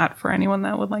welcoming hat for anyone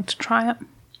that would like to try it.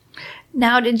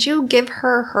 Now, did you give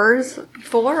her hers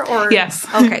before, or? Yes.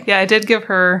 Okay. Yeah, I did give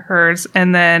her hers,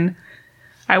 and then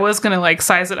I was going to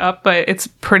size it up, but it's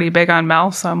pretty big on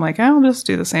Mel, so I'm like, I'll just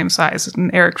do the same size.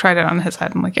 And Eric tried it on his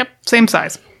head. I'm like, yep, same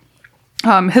size.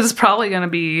 His is probably going to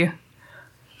be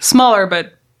smaller,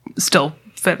 but still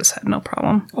fit his head, no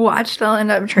problem. Watch, they'll end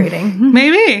up trading.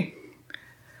 Maybe.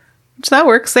 So that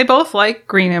works. They both like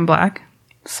green and black.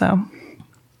 So,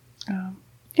 yeah.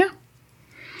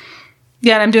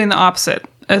 Yeah, and I'm doing the opposite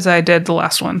as I did the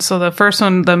last one. So the first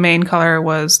one, the main color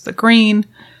was the green,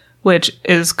 which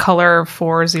is color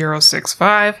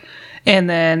 4065. And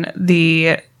then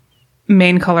the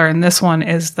main color in this one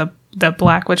is the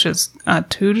black, which is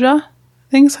Tuja, I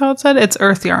think is how it said. It's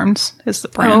Earth Yarns is the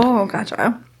brand. Oh,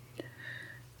 gotcha.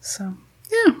 So,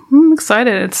 yeah, I'm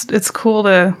excited. It's cool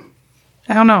to,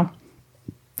 I don't know.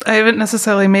 I haven't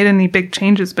necessarily made any big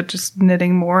changes, but just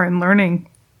knitting more and learning.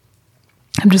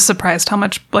 I'm just surprised how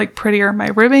much prettier my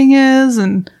ribbing is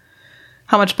and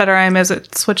how much better I am as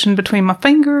it switching between my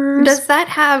fingers. Does that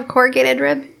have corrugated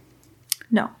rib?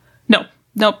 No.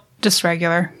 Nope. Just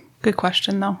regular. Good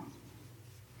question, though.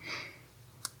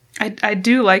 I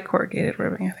do like corrugated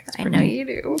ribbing. I think it's pretty I know neat.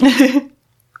 you do.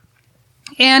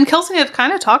 And Kelsey and I have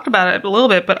kind of talked about it a little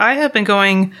bit, but I have been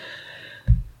going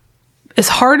as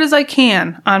hard as I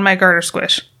can on my garter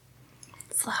squish.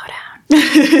 Slow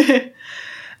down.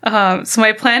 So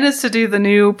my plan is to do the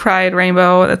new Pride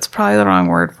Rainbow. That's probably the wrong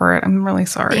word for it. I'm really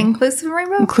sorry. The inclusive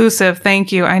rainbow? Inclusive.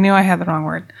 Thank you. I knew I had the wrong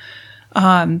word.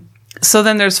 So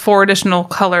then there's 4 additional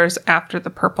colors after the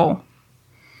purple.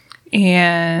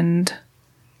 And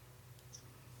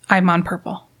I'm on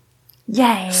purple.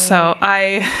 Yay. So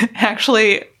I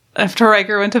actually, after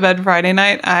Riker went to bed Friday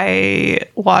night, I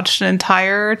watched an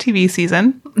entire TV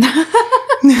season.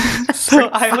 So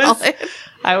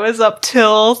I was up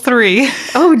till 3.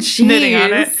 Oh, jeez. Knitting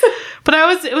on it. But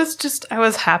I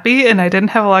was happy, and I didn't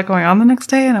have a lot going on the next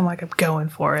day, and I'm like, I'm going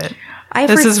for it.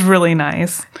 This is really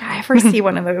nice. I foresee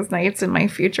one of those nights in my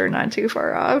future, not too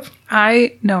far off.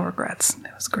 No regrets.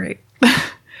 It was great.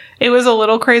 It was a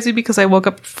little crazy because I woke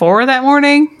up at 4 that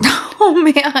morning. Oh,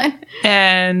 man.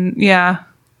 And yeah.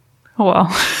 Oh, well.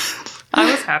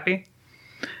 I was happy.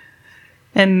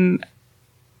 And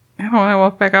I don't know, I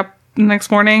woke back up the next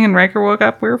morning and Riker woke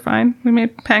up. We were fine. We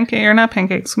made not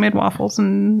pancakes. We made waffles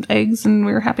and eggs and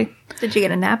we were happy. Did you get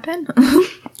a nap in?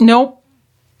 Nope.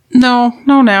 No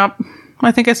nap.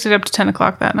 I think I stayed up to 10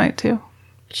 o'clock that night too.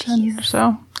 Jeez.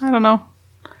 So, I don't know.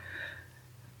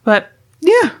 But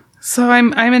yeah. So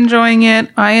I'm enjoying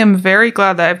it. I am very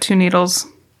glad that I have 2 needles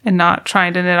and not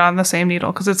trying to knit on the same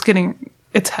needle because it's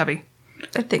heavy.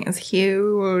 That thing is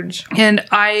huge. And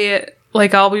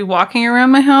I'll be walking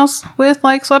around my house with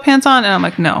sweatpants on and I'm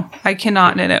like, no, I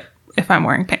cannot knit it if I'm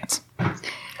wearing pants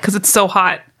because it's so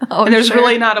hot. Oh, and there's sure.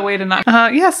 really not a way to not.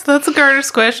 Yes, that's a garter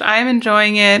squish. I am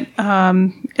enjoying it.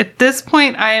 At this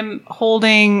point, I am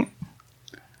holding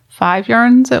 5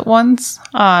 yarns at once.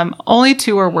 Only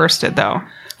 2 are worsted though.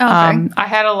 Okay. I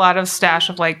had a lot of stash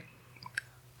of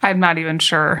I'm not even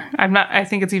sure. I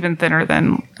think it's even thinner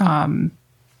than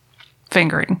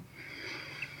fingering.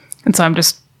 And so I'm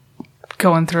just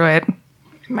going through it.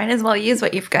 Might as well use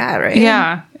what you've got, right?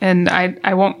 Yeah. And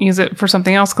I won't use it for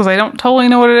something else because I don't totally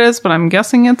know what it is, but I'm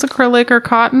guessing it's acrylic or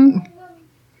cotton.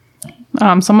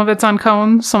 Some of it's on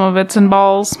cones, some of it's in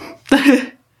balls.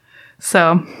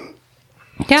 So,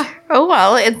 yeah. Oh,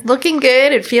 well, it's looking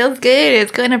good. It feels good.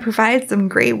 It's going to provide some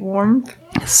great warmth.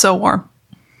 It's so warm.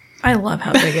 I love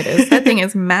how big it is. That thing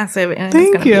is massive and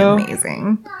Thank it's going to be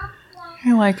amazing.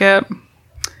 I like it.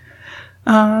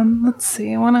 Let's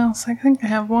see. What else? I think I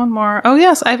have one more. Oh,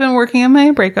 yes. I've been working on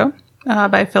my Breako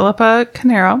by Philippa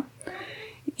Canero.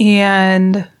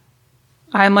 And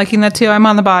I'm liking that too. I'm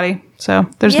on the body. So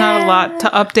there's not a lot to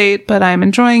update, but I'm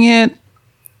enjoying it.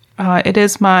 It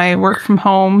is my work from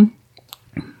home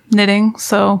knitting.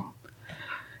 So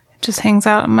it just hangs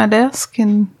out on my desk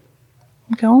and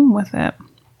I'm going with it.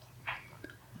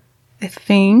 I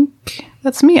think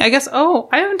that's me. I guess, I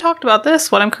haven't talked about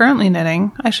this, what I'm currently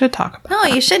knitting. I should talk about Oh,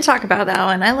 you should talk about that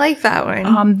one. I like that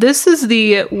one. This is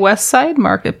the West Side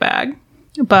Market Bag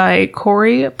by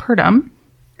Corey Purdom.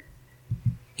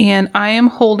 And I am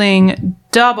holding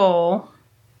double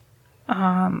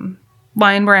Lion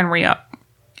Brand Re-Up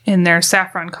in their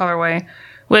saffron colorway,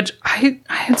 which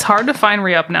it's hard to find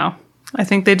Re-Up now. I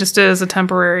think they just did as a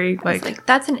temporary, like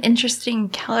that's an interesting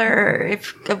color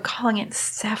of calling it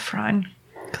saffron.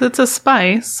 Because it's a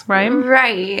spice, right?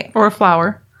 Right. Or a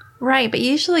flower. Right, but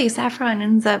usually saffron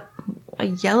ends up a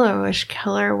yellowish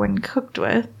color when cooked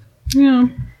with. Yeah.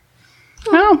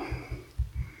 Well,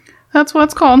 that's what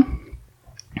it's called.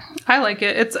 I like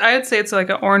it. I'd say it's like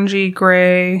an orangey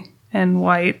gray and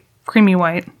white, creamy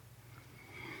white.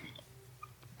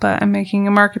 But I'm making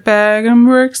a market bag. I'm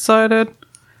very excited.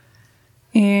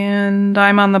 And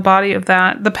I'm on the body of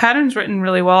that. The pattern's written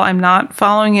really well. I'm not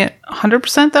following it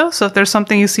 100% though. So if there's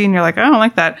something you see and you're like, I don't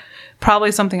like that,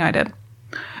 probably something I did.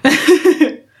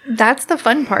 That's the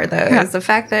fun part though, is the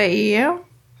fact that you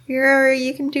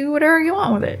can do whatever you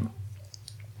want with it.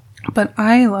 But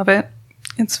I love it.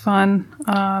 It's fun.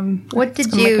 What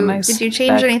did you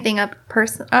change anything up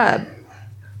purposefully?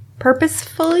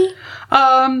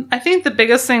 I think the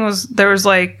biggest thing was there was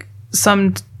like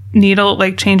some needle,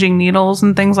 like changing needles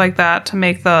and things like that to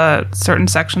make the certain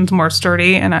sections more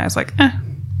sturdy, and I was like,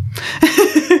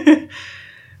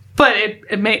 but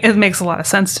it makes a lot of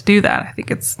sense to do that. I think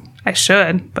I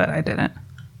should, but I didn't.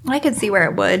 I could see where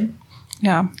it would.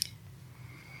 Yeah.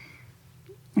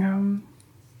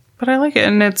 But I like it,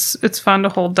 and it's fun to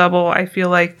hold double. I feel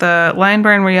like the Lion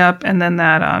Brand Re-Up and then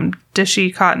that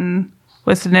Dishy cotton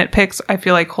with the knit picks, I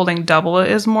feel like holding double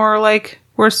is more like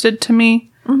worsted to me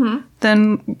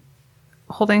than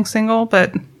holding single,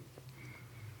 but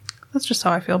that's just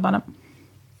how I feel about it.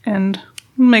 And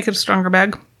make it a stronger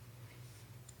bag.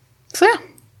 So yeah.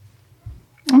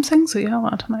 I'm saying so yeah a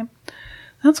lot tonight.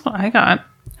 That's what I got.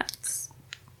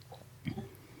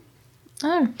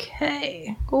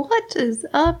 Okay. What is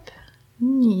up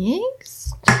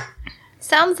next?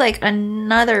 Sounds like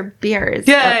another beer is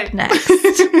up next.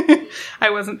 I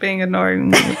wasn't being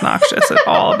annoyingly obnoxious at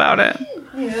all about it.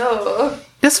 No.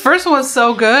 This first one was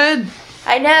so good.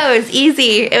 I know, it was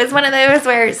easy. It was one of those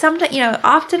where sometimes,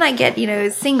 often I get,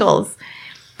 singles.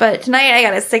 But tonight I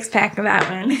got a 6-pack of that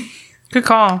one. Good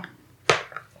call.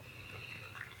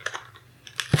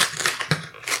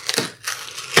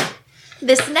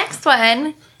 This next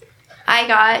one I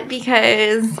got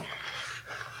because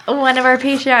one of our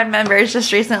Patreon members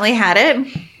just recently had it.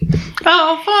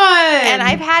 Oh, fun! And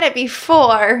I've had it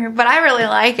before, but I really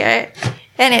like it.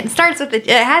 And it starts with it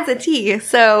has a T,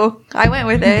 so I went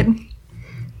with it.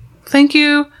 Thank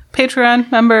you,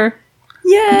 Patreon member.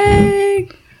 Yay!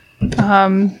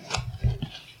 I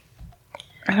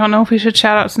don't know if we should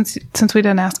shout out since we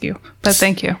didn't ask you, but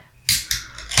thank you.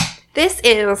 This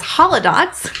is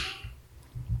Holodots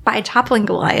by Toppling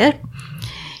Goliath.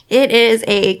 It is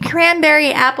a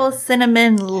cranberry apple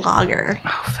cinnamon lager.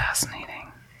 Oh,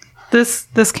 fascinating.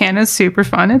 This can is super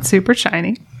fun. It's super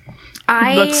shiny.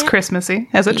 It looks Christmassy,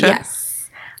 as it should. Yes.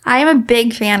 I am a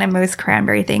big fan of most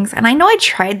cranberry things. And I know I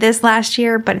tried this last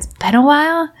year, but it's been a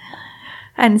while.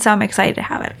 And so I'm excited to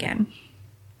have it again.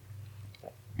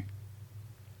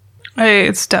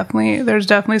 There's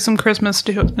definitely some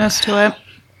Christmas-ness to it.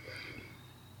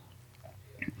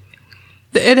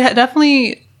 It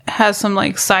definitely has some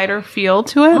like cider feel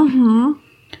to it. Mm-hmm.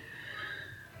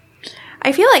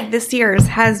 I feel like this year's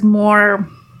has more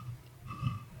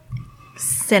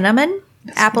cinnamon,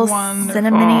 apple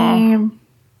cinnamony,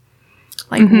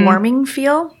 like warming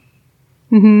feel.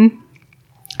 Mm-hmm.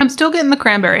 I'm still getting the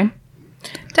cranberry.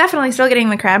 Definitely still getting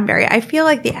the cranberry. I feel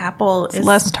like the apple is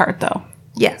Less tart, though.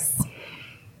 Yes.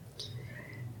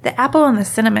 The apple and the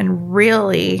cinnamon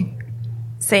really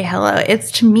say hello.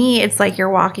 To me, it's like you're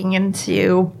walking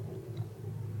into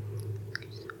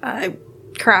a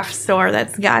craft store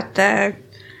that's got the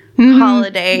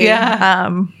holiday.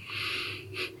 Yeah.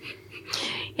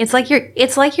 It's like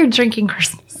you're drinking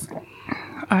Christmas.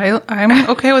 I'm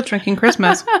okay with drinking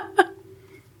Christmas.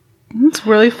 It's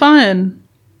really fun.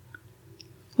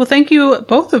 Well, thank you,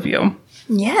 both of you.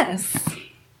 Yes.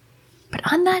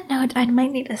 But on that note, I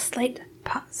might need a slight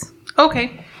pause.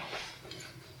 Okay.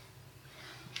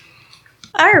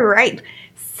 All right.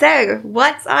 So,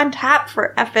 what's on tap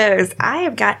for FOs? I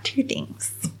have got two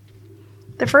things.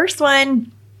 The first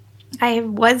one I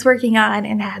was working on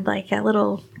and had like a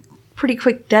little pretty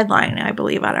quick deadline, I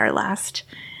believe, on our last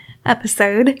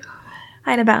episode.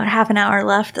 I had about half an hour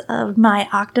left of my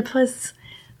octopus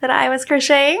that I was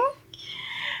crocheting.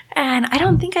 And I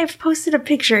don't think I've posted a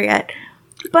picture yet.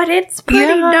 But it's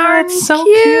pretty darn it's so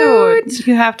cute.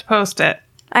 You have to post it.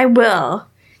 I will.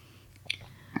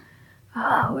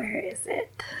 Oh, where is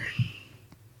it?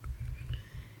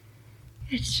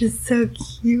 It's just so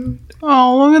cute.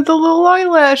 Oh, look at the little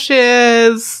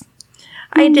eyelashes.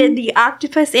 I did the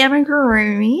octopus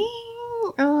amigurumi.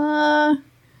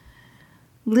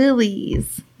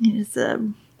 Lilies is a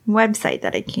website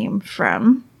that it came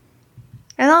from.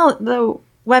 And the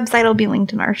website will be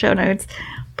linked in our show notes.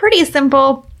 Pretty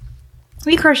simple.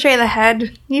 You crochet the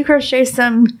head, you crochet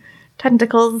some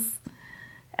tentacles,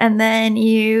 and then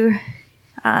you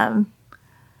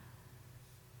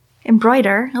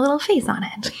embroider a little face on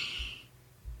it.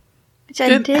 Which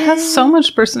I It did. has so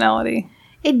much personality.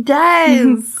 It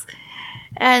does.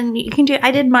 And you can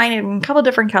I did mine in a couple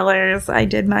different colors. I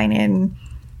did mine in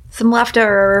some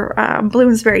leftover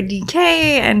Bloomsbury DK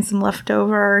and some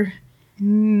leftover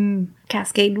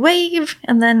Cascade Wave.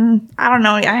 And then, I don't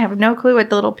know, I have no clue what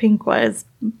the little pink was.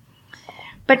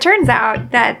 But turns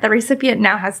out that the recipient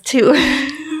now has two.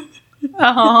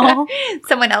 Oh.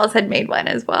 Someone else had made one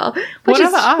as well. Which What are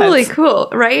is the odds? really cool,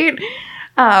 right?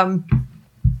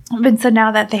 But so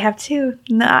now that they have two,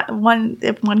 not one,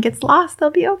 if one gets lost, they'll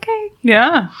be okay.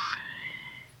 Yeah.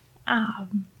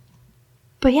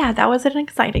 But yeah, that was an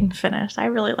exciting finish. I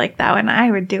really liked that one.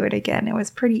 I would do it again. It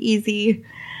was pretty easy.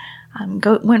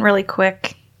 Went really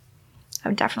quick. I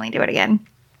would definitely do it again.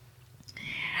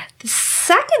 The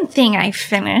second thing I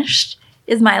finished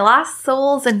is my Lost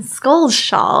Souls and Skulls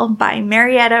shawl by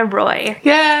Marietta Roy.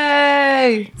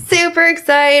 Yay! Super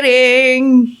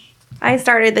exciting! I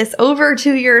started this over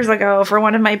 2 years ago for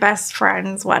one of my best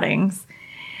friend's weddings.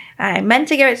 I meant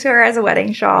to give it to her as a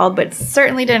wedding shawl, but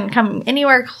certainly didn't come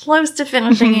anywhere close to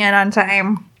finishing it on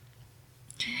time.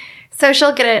 So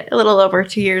she'll get it a little over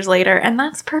 2 years later, and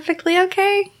that's perfectly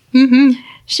okay. Mm-hmm.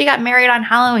 She got married on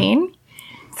Halloween,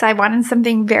 so I wanted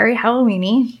something very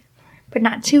Halloween-y, but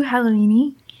not too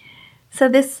Halloween-y. So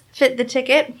this fit the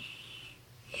ticket.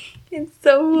 It's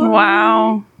so lovely.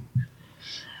 Wow.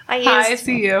 I I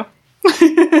see you.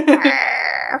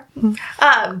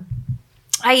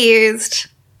 I used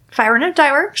Fire Note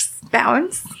Dye Works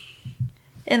Balance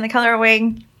in the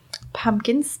colorway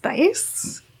Pumpkin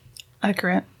Spice.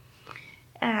 Accurate.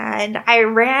 And I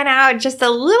ran out just a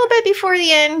little bit before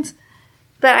the end,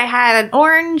 but I had an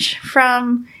orange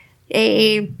from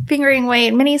a fingering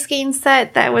weight mini skein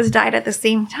set that was dyed at the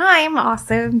same time,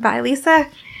 also by Lisa.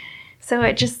 So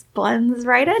it just blends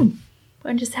right in.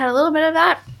 I just had a little bit of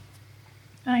that.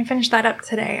 And I finished that up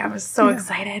today. I was so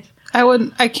excited.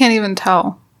 I can't even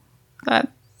tell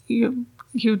that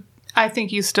I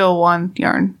think you still won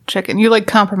Yarn Chicken. You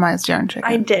compromised Yarn Chicken.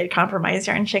 I did compromise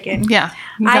Yarn Chicken. Yeah,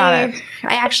 you got it.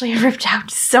 I actually ripped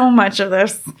out so much of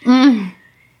this.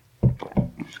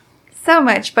 So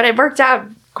much, but it worked out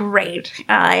great.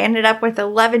 I ended up with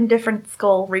 11 different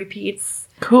skull repeats.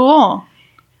 Cool.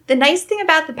 The nice thing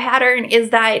about the pattern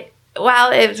is that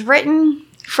while it's written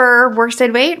for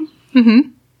worsted weight,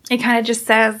 it kind of just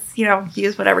says,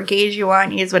 use whatever gauge you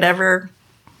want, use whatever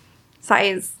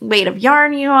size weight of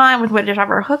yarn you want with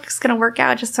whatever hook's going to work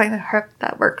out, just find the hook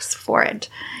that works for it.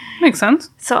 Makes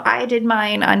sense. So I did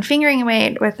mine on fingering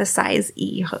weight with a size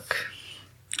E hook.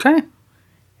 Okay.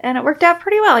 And it worked out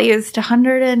pretty well. I used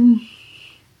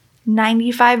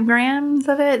 195 grams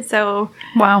of it, so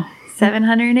Wow.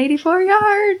 784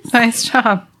 yards. Nice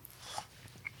job.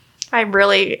 I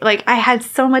really, I had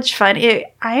so much fun.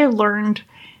 I learned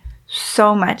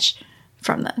so much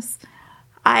from this.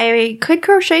 I could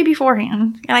crochet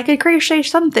beforehand, and I could crochet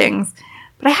some things,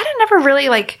 but I hadn't never really,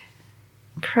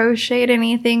 crocheted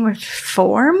anything with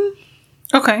form,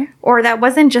 Okay. or that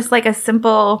wasn't just, a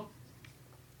simple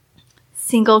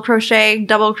single crochet,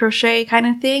 double crochet kind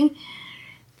of thing.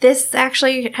 This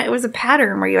actually, it was a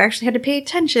pattern where you actually had to pay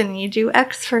attention. You do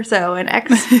X for so and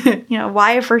X,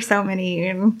 Y for so many.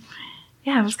 And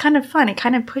yeah, it was kind of fun. It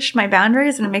kind of pushed my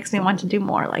boundaries and it makes me want to do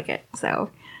more like it. So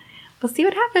we'll see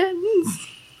what happens.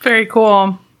 Very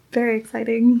cool. Very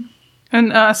exciting.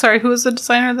 And sorry, who was the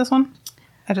designer of this one?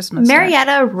 I just missed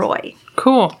Marietta Roy.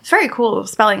 Cool. It's very cool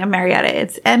spelling of Marietta.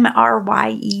 It's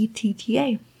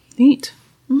Mryetta. Neat.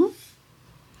 Mm-hmm.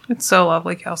 It's so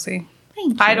lovely, Kelsey.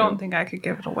 Thank you. I don't think I could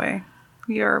give it away.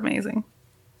 You're amazing.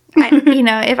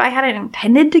 If I hadn't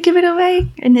intended to give it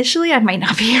away initially, I might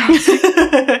not be able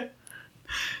to.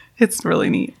 It's really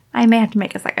neat. I may have to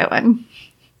make a second one.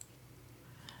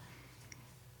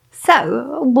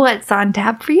 So, what's on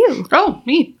tap for you? Oh,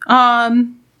 neat.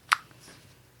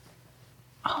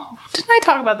 Didn't I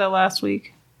talk about that last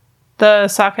week? The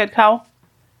sockhead cowl?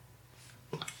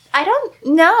 I don't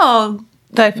know.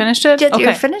 Did I finish it?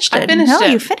 You finished it. I finished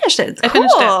it. You finished it. It's cool. I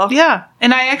finished it. Yeah.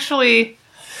 And I actually,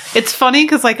 it's funny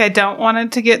because I don't want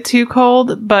it to get too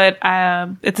cold, but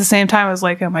at the same time, I was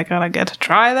like, am I going to get to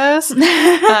try this?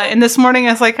 And this morning,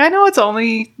 I was like, I know it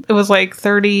was like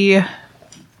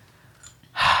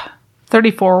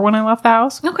 34 when I left the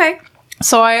house. Okay.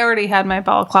 So I already had my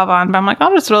balaclava on, but I'm like,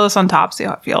 I'll just throw this on top, see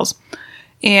how it feels.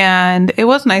 And it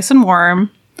was nice and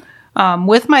warm.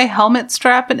 With my helmet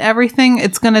strap and everything,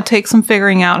 it's going to take some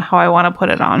figuring out how I want to put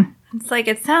it on.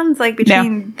 It sounds like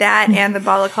between that and the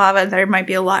balaclava, there might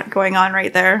be a lot going on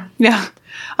right there. Yeah.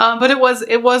 But it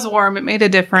was warm. It made a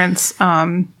difference.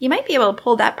 You might be able to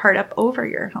pull that part up over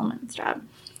your helmet strap.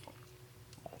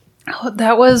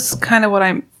 That was kind of what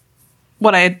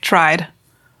I had tried.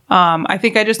 I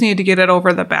think I just needed to get it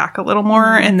over the back a little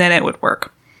more and then it would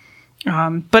work.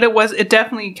 But it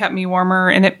definitely kept me warmer,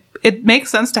 and it makes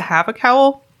sense to have a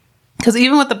cowl because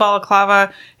even with the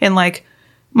balaclava and like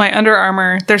my Under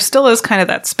Armour, there still is kind of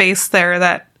that space there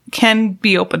that can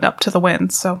be opened up to the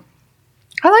wind. So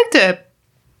I liked it.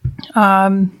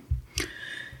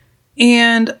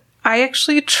 And I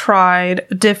actually tried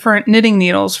different knitting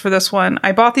needles for this one.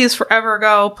 I bought these forever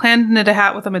ago, planned to knit a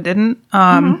hat with them and didn't.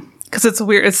 Because it's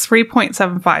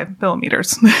 3.75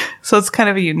 millimeters. So it's kind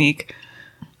of a unique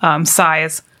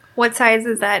size. What size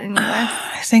is that in US?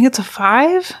 I think it's a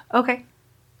 5. Okay.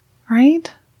 Right?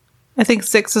 I think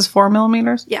 6 is 4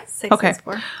 millimeters. Yes, 6 is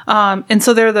 4. And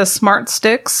so they're the Smart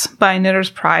Sticks by Knitter's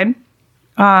Pride.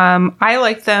 I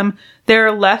like them.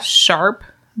 They're less sharp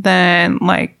than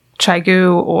like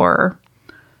Chigu or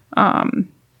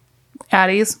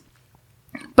Addie's.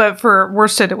 But for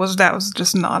worsted, that was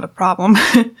just not a problem.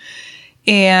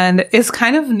 And it's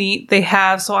kind of neat. They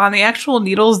have, so on the actual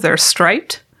needles, they're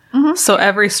striped. Mm-hmm. So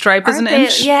every stripe is an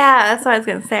inch. Yeah, that's what I was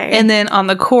going to say. And then on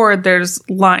the cord, there's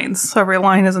lines. So every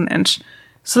line is an inch.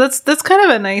 So that's kind of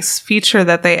a nice feature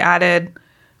that they added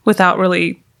without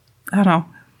really, I don't know.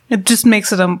 It just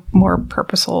makes it a more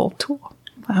purposeful tool.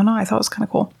 I don't know. I thought it was kind of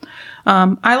cool.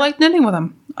 I like knitting with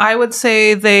them. I would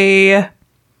say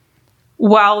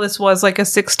while this was like a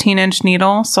 16-inch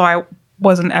needle, so I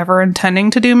wasn't ever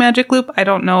intending to do Magic Loop. I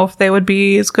don't know if they would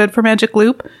be as good for Magic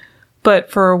Loop, but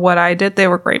for what I did, they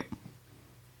were great.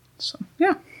 So,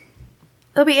 yeah.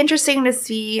 It'll be interesting to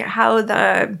see how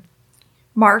the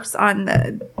marks on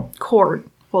the cord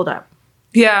hold up.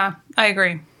 Yeah, I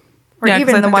agree. Or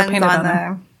even the ones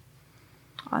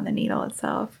on the needle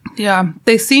itself. Yeah,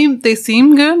 they seem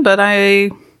good, but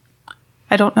I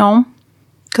don't know.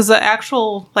 Because the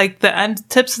actual, like, the end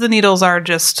tips of the needles are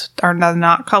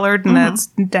not colored, and that's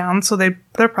down, so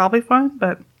they're probably fine,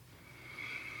 but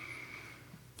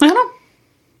I don't know.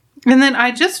 And then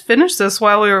I just finished this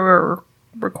while we were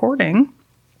recording,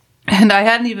 and I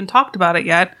hadn't even talked about it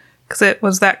yet, because it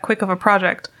was that quick of a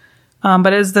project. But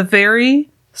it is the Very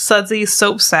Sudsy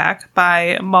Soap Sack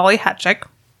by Molly Hatchick.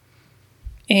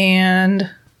 And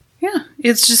yeah,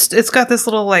 it's got this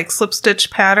little like slip stitch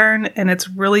pattern, and it's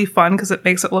really fun because it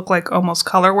makes it look like almost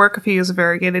color work if you use a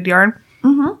variegated yarn.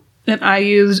 Mm-hmm. And I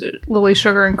used Lily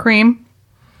Sugar and Cream.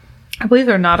 I believe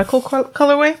they're nautical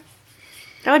colorway.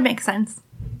 That would make sense.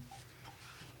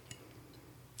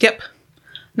 Yep.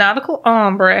 Nautical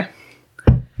ombre.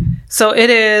 So it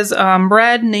is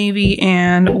red, navy,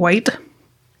 and white.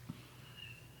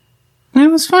 And it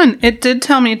was fun. It did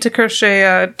tell me to crochet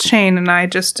a chain, and I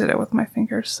just did it with my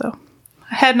fingers. So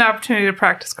I had an opportunity to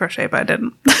practice crochet, but I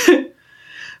didn't.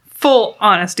 Full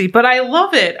honesty. But I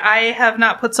love it. I have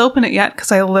not put soap in it yet because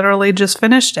I literally just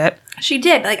finished it. She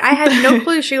did. Like, I had no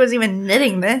clue she was even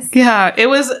knitting this. Yeah, it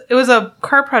was a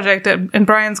car project in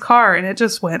Brian's car, and it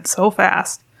just went so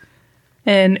fast.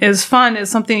 And it was fun.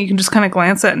 It's something you can just kind of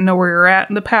glance at and know where you're at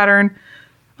in the pattern.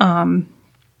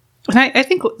 And I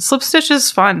think slip stitch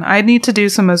is fun. I need to do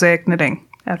some mosaic knitting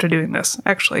after doing this,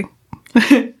 actually.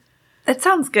 It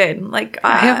sounds good. Like,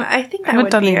 I think I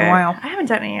haven't done it in a while. I haven't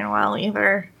done it in a while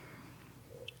either.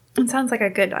 It sounds like a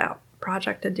good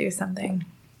project to do something.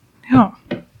 Yeah.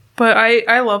 But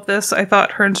I love this. I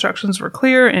thought her instructions were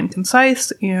clear and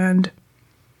concise, and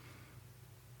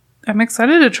I'm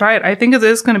excited to try it. I think it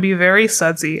is going to be very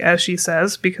sudsy, as she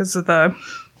says, because of the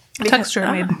texture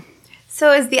I made.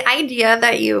 So is the idea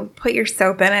that you put your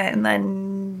soap in it and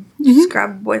then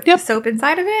scrub with the soap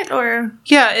inside of it, or?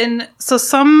 Yeah, and so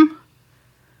some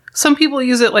people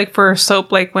use it like for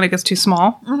soap, like when it gets too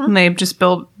small, and they just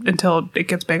build until it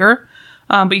gets bigger.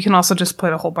 But you can also just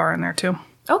put a whole bar in there too.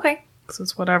 Okay. So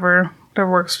it's whatever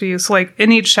works for you. So like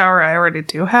in each shower, I already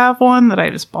do have one that I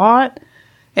just bought,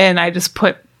 and I just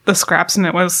put the scraps, and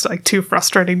it was like too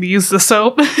frustrating to use the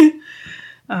soap.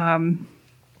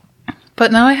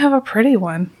 But now I have a pretty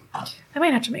one. I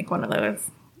might have to make one of those.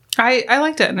 I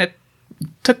liked it, and it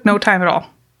took no time at all.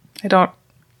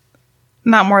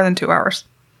 Not more than 2 hours.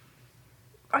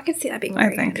 I could see that being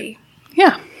very handy.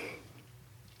 Yeah.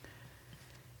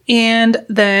 And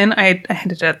then I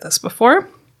hinted at this before.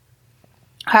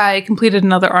 I completed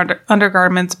another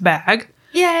undergarments bag.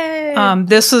 Yay!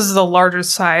 This is the larger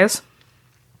size.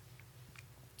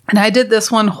 And I did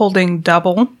this one holding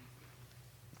double.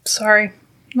 Sorry.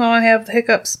 No, I have the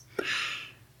hiccups.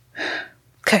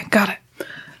 Okay, got it.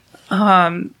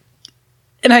 And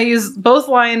I used both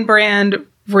Lion Brand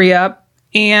Re-Up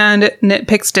and Knit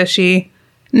Picks Dishy.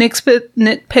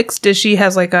 Knit Picks Dishy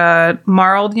has like a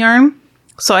marled yarn.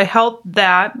 So I held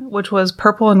that, which was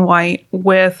purple and white,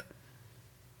 with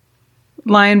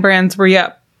Lion Brand's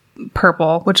Re-Up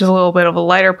purple, which is a little bit of a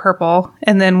lighter purple.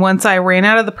 And then once I ran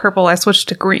out of the purple, I switched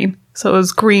to green. So it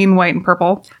was green, white, and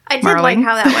purple. I did like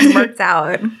how that one worked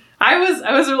out. I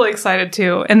was really excited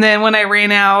too. And then when I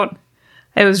ran out,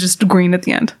 it was just green at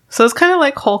the end. So it's kind of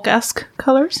like Hulk-esque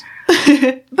colors.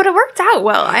 But it worked out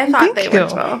well. I thought they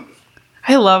worked well.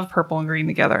 I love purple and green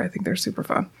together. I think they're super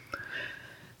fun.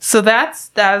 So that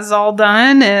is all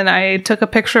done. And I took a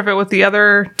picture of it with the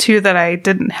other two that I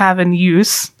didn't have in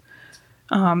use.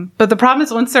 But the problem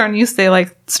is once they're in use, they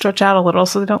like stretch out a little,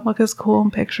 so they don't look as cool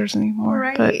in pictures anymore.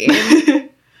 Right. But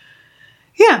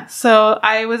yeah, so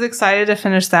I was excited to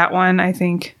finish that one. I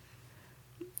think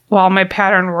while my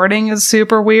pattern wording is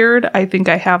super weird, I think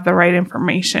I have the right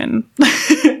information.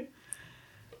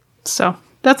 So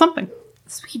that's something.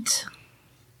 Sweet.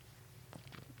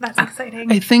 That's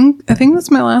exciting. I think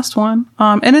that's my last one.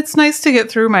 And it's nice to get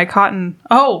through my cotton.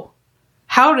 Oh,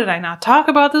 how did I not talk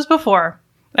about this before?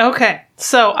 Okay,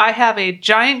 so I have a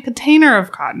giant container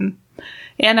of cotton,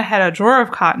 and I had a drawer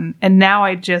of cotton, and now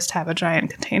I just have a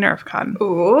giant container of cotton.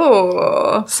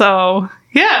 Ooh. So,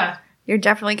 yeah. You're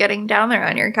definitely getting down there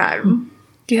on your cotton.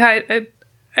 Yeah,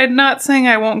 I'm not saying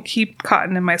I won't keep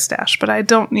cotton in my stash, but I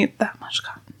don't need that much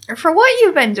cotton. For what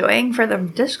you've been doing, for the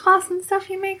dishcloths and stuff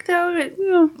you make, though,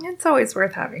 it's always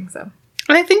worth having some.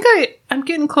 I think I'm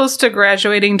getting close to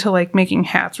graduating to, like, making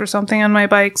hats or something on my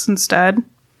bikes instead.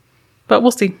 But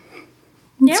we'll see.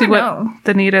 We'll see what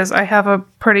the need is. I have a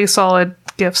pretty solid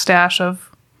gift stash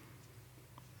of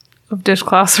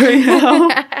dishcloths right now.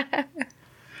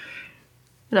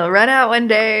 It'll run out one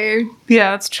day.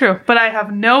 Yeah, that's true. But I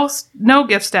have no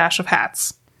gift stash of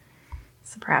hats.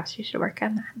 So perhaps you should work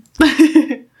on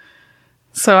that.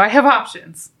 So I have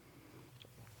options.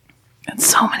 And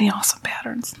so many awesome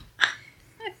patterns.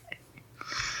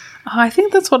 I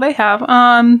think that's what I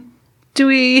have. Do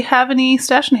we have any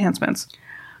stash enhancements?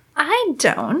 I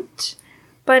don't.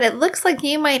 But it looks like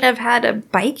you might have had a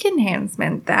bike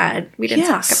enhancement that we didn't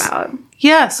talk about.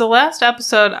 Yeah, so last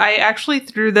episode, I actually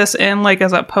threw this in like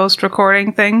as a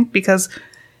post-recording thing because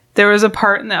there was a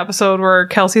part in the episode where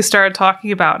Kelsey started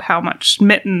talking about how much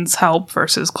mittens help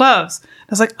versus gloves. I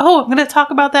was like, oh, I'm going to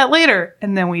talk about that later.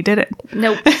 And then we didn't.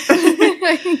 Nope.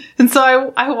 And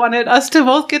so I wanted us to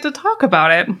both get to talk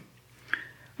about it.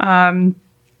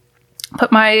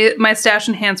 But my stash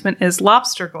enhancement is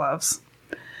lobster gloves.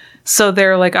 So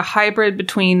they're like a hybrid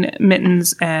between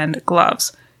mittens and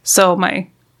gloves. So my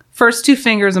first two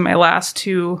fingers and my last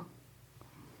two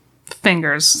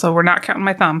fingers, so we're not counting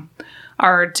my thumb,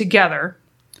 are together.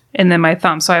 And then my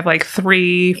thumb. So I have like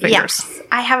 3 fingers. Yes,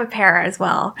 I have a pair as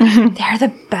well. They're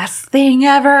the best thing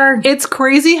ever. It's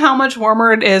crazy how much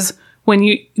warmer it is when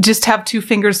you just have 2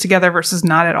 fingers together versus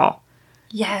not at all.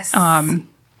 Yes. And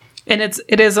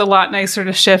it is a lot nicer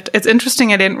to shift. It's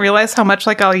interesting. I didn't realize how much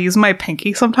like I'll use my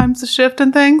pinky sometimes to shift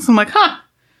and things. I'm like, huh.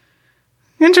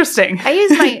 Interesting. I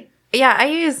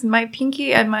use my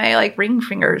pinky and my like ring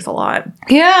fingers a lot.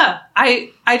 Yeah.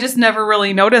 I just never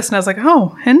really noticed. And I was like,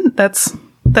 oh, and that's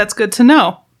that's good to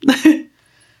know.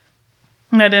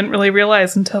 And I didn't really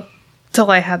realize until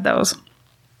I had those.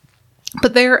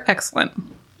 But they're excellent.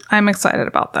 I'm excited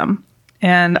about them.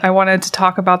 And I wanted to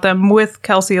talk about them with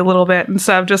Kelsey a little bit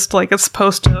instead of just like it's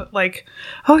supposed to like,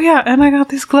 oh yeah, and I got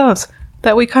these gloves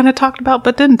that we kind of talked about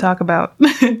but didn't talk about.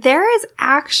 There is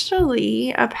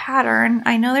actually a pattern.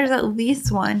 I know there's at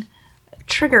least one.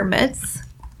 Trigger mitts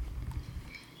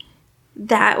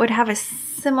that would have a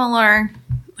similar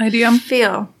idea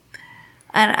feel.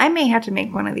 And I may have to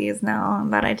make one of these now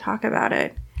that I talk about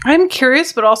it. I'm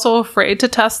curious, but also afraid to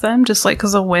test them just like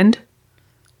because of wind.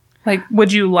 Like,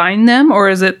 would you line them, or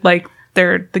is it like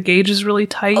the gauge is really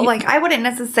tight? Like, I wouldn't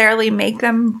necessarily make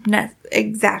them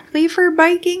exactly for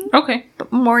biking. Okay.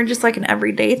 But more just like an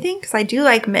everyday thing, because I do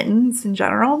like mittens in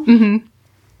general. Mm-hmm.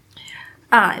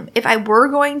 If I were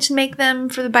going to make them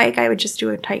for the bike, I would just do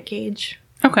a tight gauge.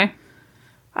 Okay.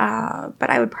 But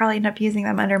I would probably end up using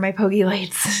them under my pokey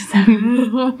lights.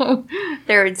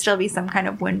 There would still be some kind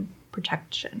of wind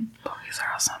protection. Pokies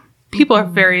are awesome. People are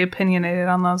very opinionated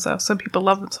on those, though. Some people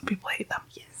love them, some people hate them.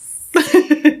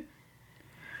 Yes.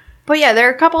 But yeah, there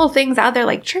are a couple of things out there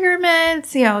like trigger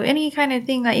mitts, any kind of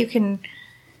thing that you can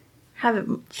have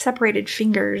separated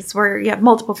fingers where you have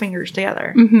multiple fingers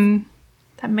together. Mm-hmm.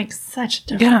 That makes such a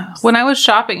difference. Yeah. When I was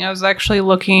shopping, I was actually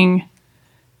looking,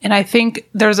 and I think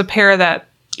there's a pair that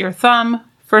your thumb,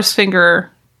 first finger,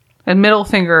 and middle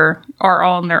finger are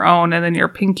all on their own, and then your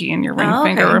pinky and your ring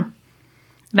finger.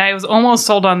 And I was almost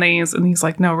sold on these, and he's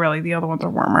like, no, really, the other ones are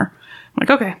warmer. I'm like,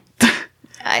 okay.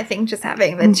 I think just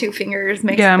having the two fingers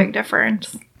makes a big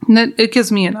difference. And it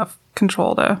gives me enough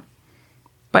control to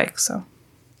bike, so.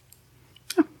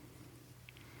 Yeah.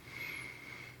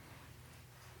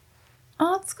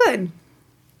 Oh, that's good.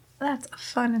 That's a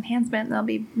fun enhancement. They'll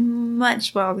be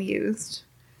much well used.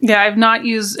 Yeah, I've not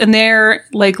used, and they're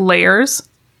like layers.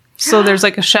 So there's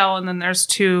like a shell and then there's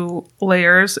 2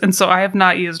 layers. And so I have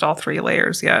not used all 3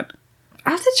 layers yet.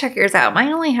 I'll have to check yours out.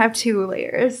 Mine only have 2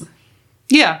 layers.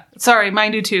 Yeah. Sorry,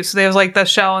 mine do too. So there's like the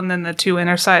shell and then the 2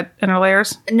 inner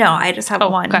layers. No, I just have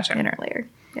one gotcha. inner layer.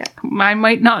 Yeah. I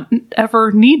might not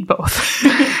ever need both.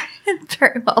 It's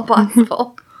very well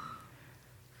possible.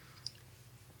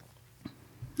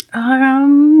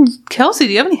 Kelsey,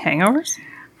 do you have any hangovers?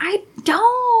 I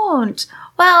don't.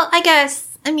 Well, I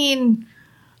guess, I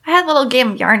had a little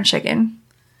game of yarn chicken.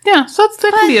 Yeah, so that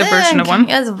can be a version of one.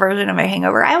 It's a version of a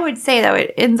hangover. I would say that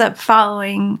it ends up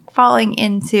falling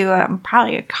into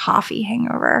probably a coffee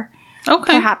hangover.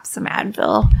 Okay. Perhaps some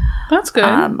Advil. That's good.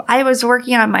 I was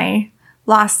working on my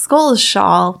Lost Skulls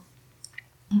shawl,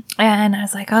 and I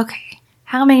was like, okay,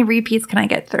 how many repeats can I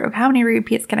get through?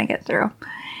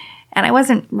 And I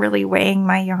wasn't really weighing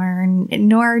my yarn,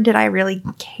 nor did I really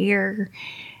care.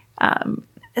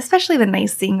 Especially the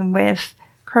nice thing with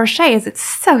crochet is it's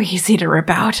so easy to rip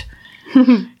out.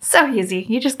 So easy.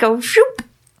 You just go shoop,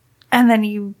 and then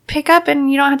you pick up,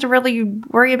 and you don't have to really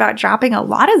worry about dropping a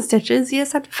lot of stitches. You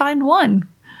just have to find one.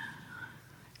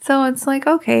 So it's like,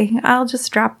 okay, I'll just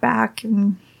drop back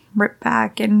and rip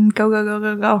back and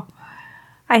go.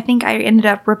 I think I ended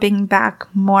up ripping back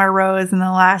more rows in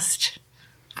the last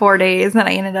 4 days than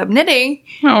I ended up knitting.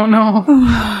 Oh, no.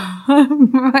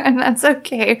 And that's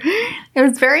okay. It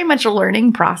was very much a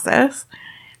learning process,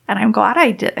 and I'm glad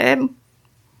I did it.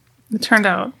 It turned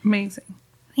out amazing.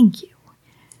 Thank you.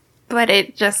 But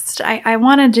it just, I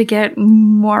wanted to get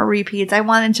more repeats. I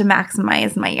wanted to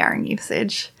maximize my yarn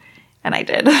usage, and I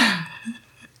did.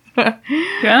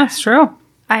 Yeah, it's true.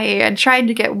 I had tried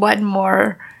to get one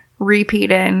more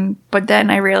repeat in, but then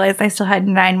I realized I still had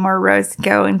 9 more rows to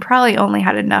go and probably only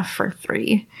had enough for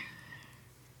 3.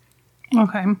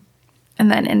 Okay.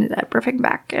 And then ended up ripping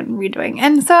back and redoing.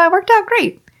 And so it worked out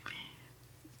great.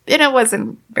 And it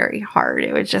wasn't very hard.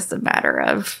 It was just a matter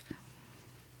of,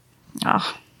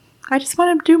 I just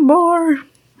want to do more.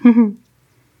 I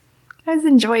was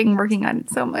enjoying working on it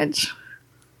so much.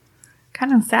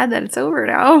 Kind of sad that it's over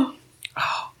now.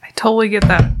 Oh, I totally get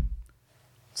that.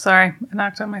 Sorry, I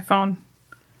knocked on my phone.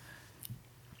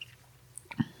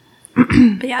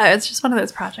 But yeah, it's just one of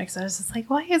those projects. I was just like,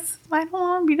 I don't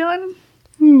want to be done.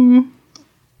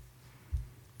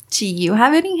 Do you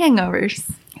have any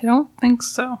hangovers? I don't think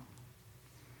so.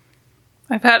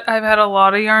 I've had a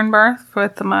lot of yarn birth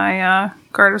with my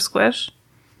garter squish.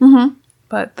 Mm-hmm.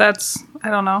 But I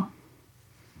don't know.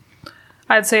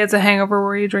 I'd say it's a hangover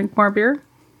where you drink more beer.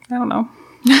 I don't know.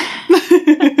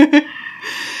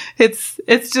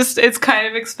 It's kind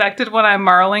of expected when I'm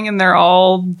marling, and they're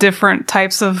all different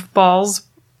types of balls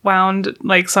wound.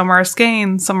 Like some are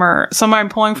skein, some I'm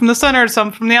pulling from the center,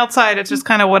 some from the outside. It's just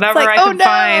kind of whatever I can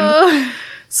find.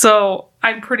 So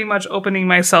I'm pretty much opening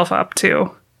myself up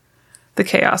to the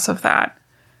chaos of that.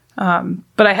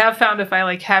 But I have found if I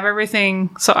like have everything,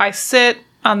 so I sit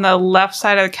on the left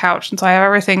side of the couch, and so I have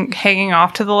everything hanging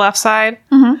off to the left side.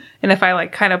 Mm-hmm. And if I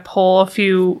like kind of pull a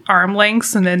few arm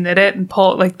lengths and then knit it and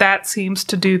pull it, like that seems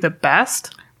to do the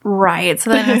best. Right. So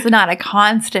then it's not a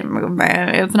constant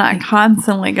movement. It's not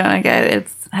constantly going to it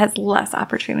has less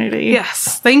opportunity.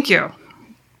 Yes. Thank you.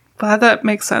 Glad that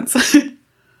makes sense.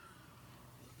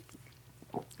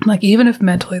 Like, even if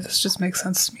mentally this just makes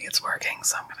sense to me, it's working,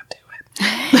 so I'm going to do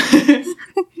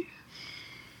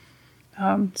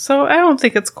it. So I don't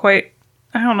think it's quite,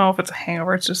 I don't know if it's a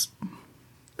hangover. It's just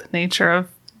the nature of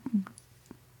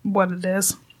what it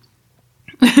is.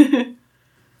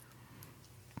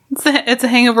 It's a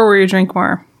hangover where you drink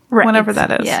more. Right. Whenever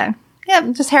that is. Yeah.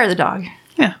 Yeah, just hair of the dog.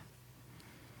 Yeah.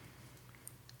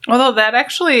 Although that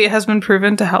actually has been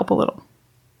proven to help a little.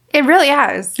 It really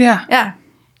has. Yeah. Yeah.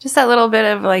 Just that little bit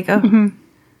of like,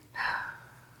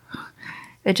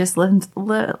 it just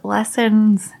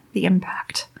lessens the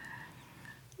impact.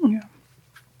 Yeah.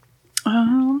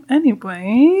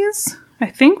 Anyways, I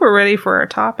think we're ready for our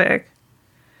topic.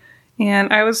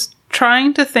 And I was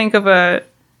trying to think of a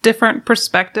different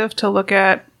perspective to look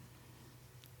at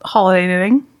holiday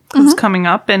knitting, because it's coming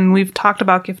up, and we've talked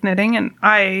about gift knitting, and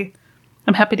I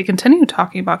am happy to continue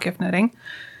talking about gift knitting.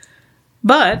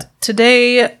 But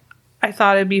today, I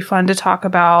thought it'd be fun to talk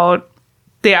about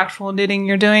the actual knitting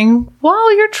you're doing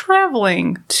while you're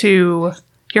traveling to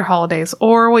your holidays,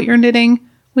 or what you're knitting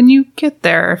when you get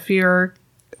there,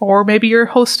 or maybe you're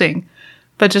hosting,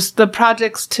 but just the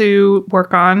projects to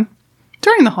work on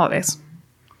during the holidays.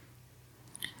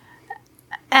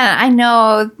 And I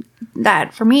know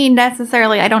that for me,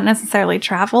 I don't necessarily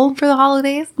travel for the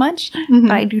holidays much,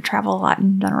 but I do travel a lot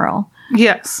in general.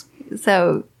 Yes.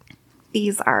 So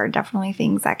these are definitely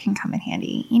things that can come in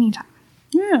handy anytime.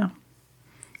 Yeah.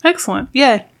 Excellent.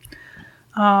 Yeah.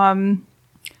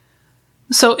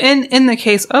 So in the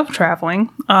case of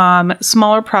traveling,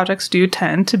 smaller projects do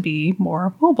tend to be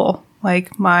more mobile.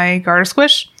 Like my garter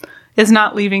squish is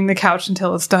not leaving the couch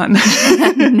until it's done.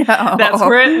 No. That's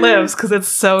where it lives because it's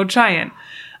so giant.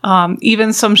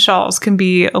 Even some shawls can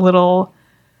be a little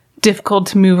difficult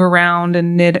to move around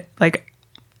and knit. Like,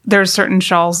 there's certain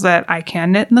shawls that I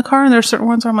can knit in the car, and there's certain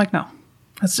ones where I'm like, no,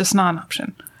 that's just not an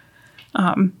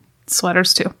option.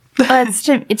 Sweaters too. But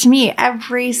to me,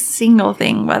 every single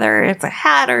thing, whether it's a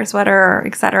hat or a sweater or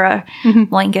etc.,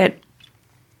 blanket,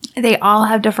 they all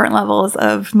have different levels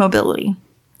of mobility.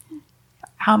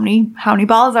 How many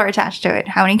balls are attached to it?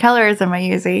 How many colors am I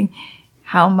using?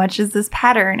 How much is this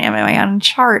pattern? Am I on a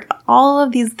chart? All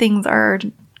of these things are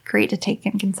great to take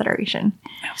in consideration.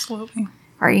 Absolutely.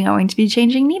 Are you going to be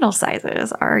changing needle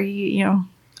sizes? Are you,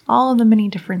 all of the many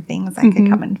different things that can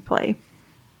come into play.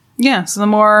 Yeah, so the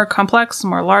more complex, the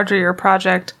more larger your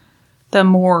project, the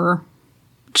more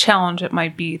challenge it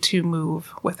might be to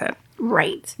move with it.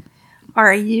 Right.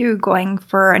 Are you going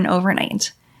for an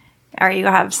overnight? Or do you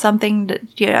have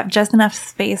just enough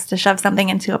space to shove something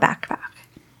into a backpack?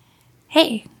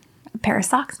 Hey, a pair of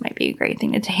socks might be a great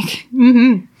thing to take.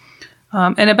 And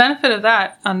a benefit of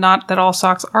that, not that all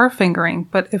socks are fingering,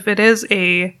 but if it is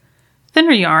a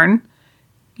thinner yarn,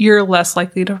 you're less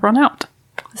likely to run out.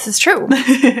 This is true.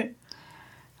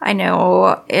 I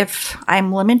know if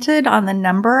I'm limited on the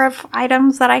number of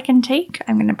items that I can take,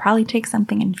 I'm going to probably take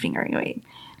something in fingering weight,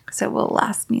 so it will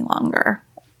last me longer.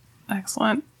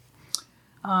 Excellent.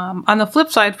 On the flip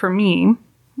side for me,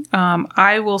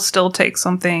 I will still take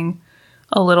something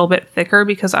a little bit thicker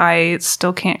because I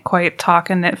still can't quite talk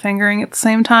and knit fingering at the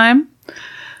same time.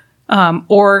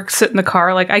 Or sit in the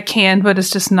car. Like, I can, but it's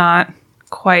just not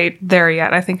quite there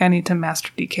yet. I think I need to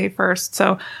master DK first.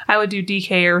 So I would do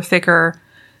DK or thicker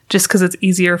just because it's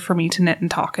easier for me to knit and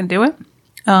talk and do it.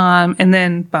 And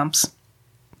then bumps.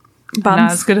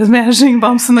 Not as good as managing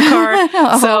bumps in the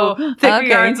car. So thicker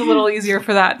yarn's a little easier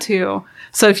for that too.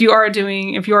 So if you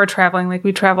are traveling, like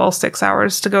we travel 6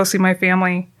 hours to go see my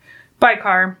family by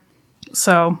car.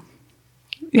 So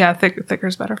yeah, thicker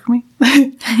is better for me.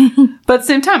 But at the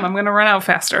same time, I'm going to run out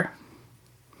faster.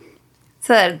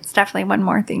 So it's definitely one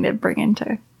more thing to bring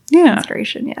into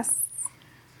consideration. Yes.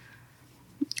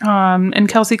 And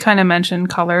Kelsey kind of mentioned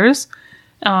colors.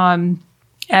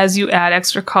 As you add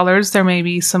extra colors, there may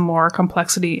be some more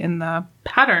complexity in the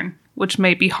pattern, which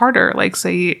may be harder. Like,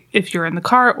 say, if you're in the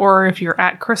car or if you're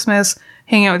at Christmas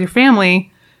hanging out with your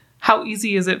family, how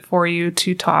easy is it for you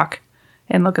to talk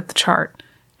and look at the chart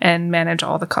and manage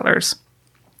all the colors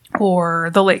or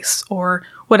the lace or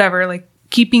whatever? Like,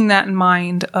 keeping that in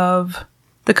mind of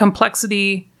the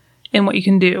complexity in what you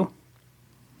can do.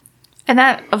 And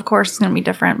that, of course, is going to be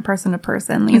different person to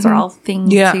person. These are all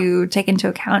things to take into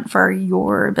account for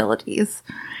your abilities.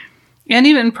 And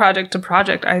even project to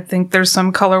project, I think there's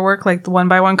some color work, like the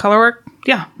 1x1 color work.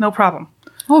 Yeah, no problem.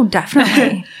 Oh,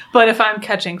 definitely. But if I'm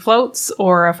catching floats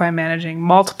or if I'm managing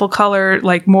multiple color,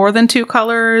 like more than 2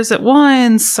 colors at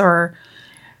once, or...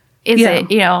 Is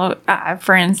it,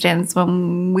 for instance,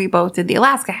 when we both did the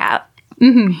Alaska hat,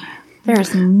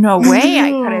 there's no way I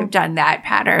could have done that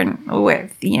pattern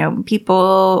with,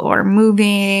 people or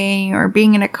moving or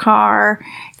being in a car.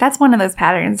 That's one of those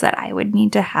patterns that I would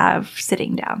need to have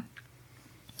sitting down.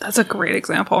 That's a great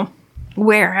example.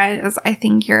 Whereas I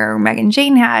think your Megan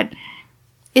Jane hat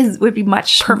would be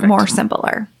much more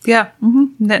simpler. Yeah.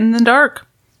 Knit in the dark.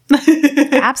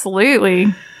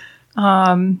 Absolutely.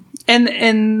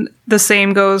 And the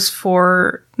same goes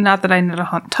for, not that I knit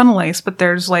a ton of lace, but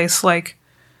there's lace, like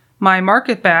my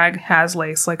market bag has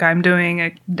lace. Like I'm doing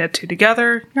a knit 2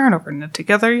 together, yarn over, knit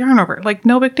together, yarn over. Like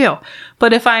no big deal.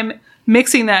 But if I'm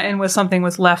mixing that in with something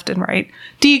with left and right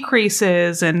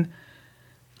decreases and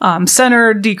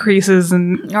center decreases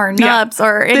and... Or nubs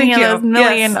or any of those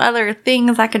million other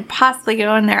things that could possibly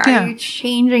go in there. Yeah. Are you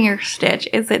changing your stitch?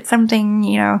 Is it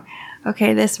something,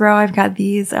 okay, this row I've got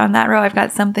these, on that row I've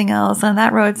got something else, on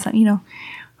that row it's,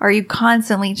 are you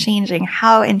constantly changing?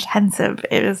 How intensive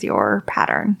is your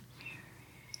pattern?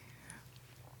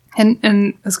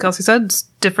 And as Kelsey said, it's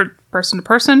different person to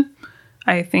person.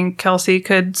 I think Kelsey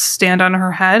could stand on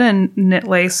her head and knit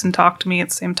lace and talk to me at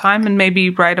the same time and maybe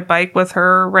ride a bike with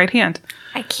her right hand.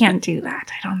 I can't do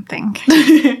that, I don't think.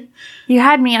 You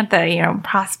had me at the,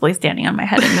 possibly standing on my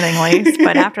head and knitting lace,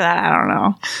 but after that, I don't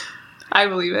know. I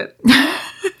believe it.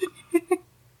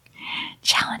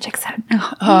 Challenge accepted.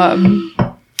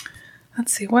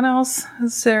 Let's see, what else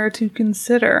is there to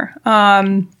consider?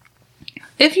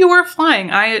 If you were flying,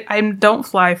 I don't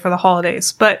fly for the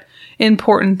holidays, but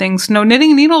important things. No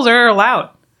knitting needles are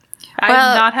allowed. I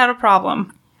have not had a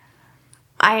problem.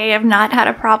 I have not had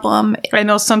a problem. I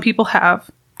know some people have.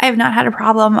 I have not had a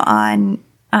problem on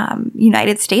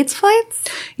United States flights.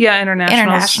 Yeah,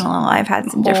 international. I've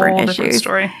had some different issues. Different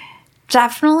story.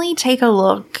 Definitely take a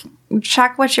look.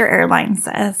 Check what your airline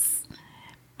says.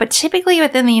 But typically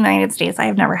within the United States, I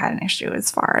have never had an issue as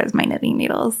far as my knitting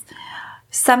needles.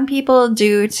 Some people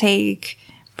do take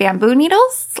bamboo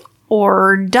needles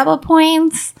or double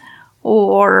points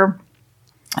or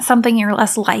something you're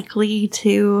less likely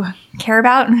to care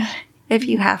about if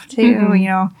you have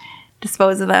to,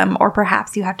 dispose of them, or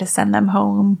perhaps you have to send them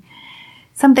home.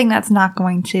 Something that's not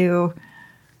going to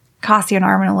cost you an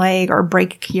arm and a leg or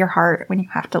break your heart when you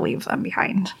have to leave them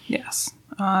behind. Yes.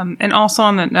 And also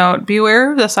on that note,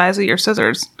 beware of the size of your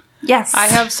scissors. Yes. I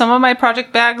have some of my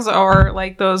project bags are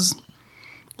like those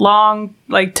long,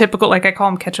 like typical, like I call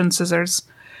them kitchen scissors.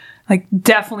 Like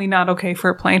definitely not okay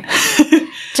for a plane.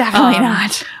 Definitely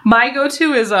not. My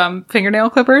go-to is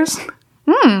fingernail clippers.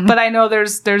 But I know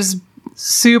there's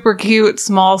super cute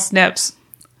small snips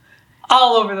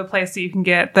all over the place that you can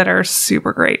get that are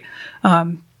super great.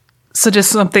 So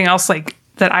just something else like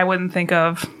that I wouldn't think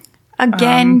of.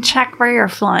 Again, check where you're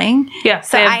flying.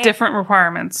 Yes, so they have different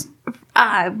requirements.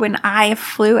 When I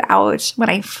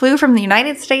flew from the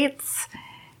United States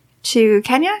to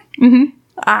Kenya,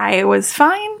 I was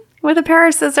fine with a pair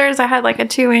of scissors. I had like a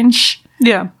 2-inch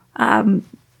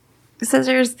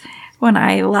scissors. When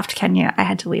I left Kenya, I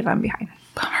had to leave them behind.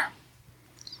 Bummer.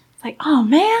 It's like, oh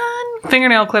man.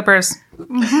 Fingernail clippers.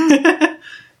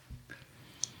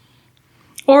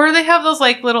 Or they have those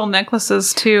like little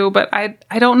necklaces too, but I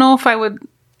don't know if I would,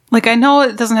 like, I know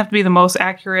it doesn't have to be the most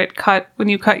accurate cut when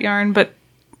you cut yarn, but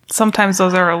sometimes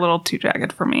those are a little too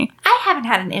jagged for me. I haven't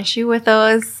had an issue with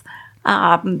those.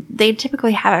 They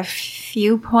typically have a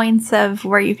few points of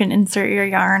where you can insert your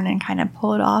yarn and kind of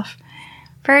pull it off.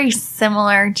 Very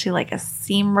similar to like a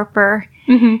seam ripper.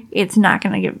 It's not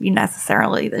going to give you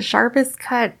necessarily the sharpest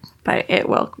cut, but it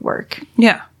will work.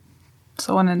 Yeah.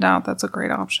 So when in doubt, that's a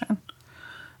great option.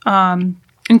 And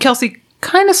Kelsey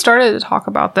kind of started to talk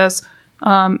about this.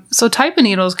 So type of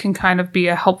needles can kind of be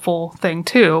a helpful thing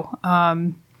too. I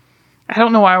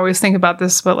don't know why I always think about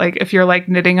this, but like if you're like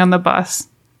knitting on the bus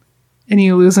and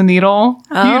you lose a needle,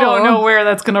 you don't know where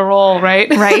that's going to roll, right?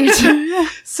 Right.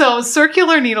 So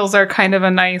circular needles are kind of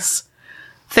a nice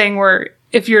thing where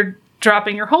if you're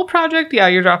dropping your whole project,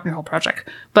 you're dropping your whole project.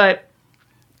 But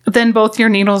then both your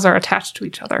needles are attached to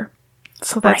each other.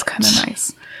 So that's kind of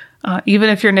nice. Even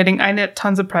if you're knitting, I knit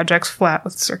tons of projects flat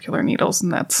with circular needles,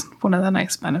 and that's one of the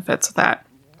nice benefits of that.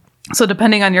 So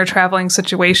depending on your traveling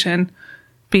situation,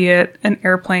 be it an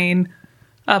airplane,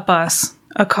 a bus,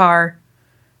 a car,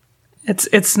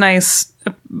 it's nice.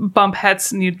 Bump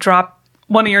heads and you drop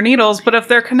one of your needles, but if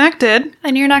they're connected,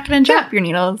 And you're not going to drop your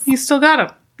needles. you still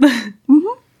got them.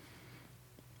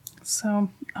 So,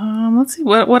 let's see.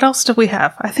 What else did we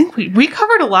have? I think we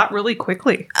covered a lot really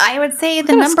quickly. I would say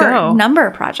the Let's go. number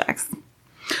of projects.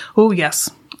 Oh, yes.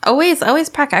 Always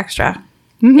pack extra.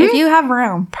 If you have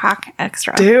room, pack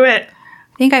extra. Do it.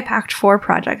 I think I packed 4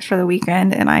 projects for the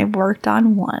weekend and I worked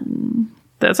on 1.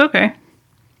 That's okay.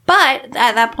 But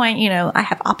at that point, I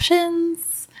have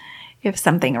options. If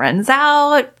something runs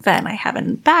out, then I have a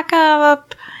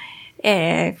backup.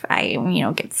 If I,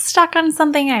 get stuck on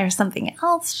something, I have something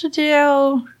else to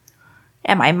do.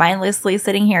 Am I mindlessly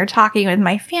sitting here talking with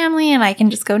my family and I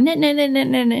can just go knit, knit, knit, knit,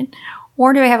 knit, knit?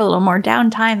 Or do I have a little more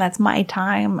downtime? That's my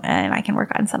time and I can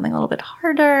work on something a little bit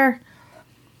harder.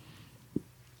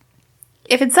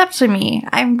 If it's up to me,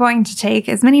 I'm going to take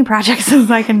as many projects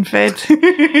as I can fit.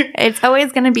 It's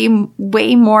always going to be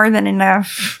way more than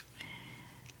enough.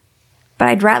 But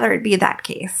I'd rather it be that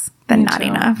case than Me not too.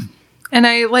 enough. And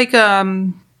I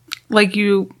like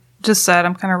you just said,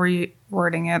 I'm kind of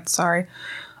rewording it, sorry.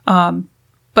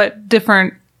 But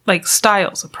different like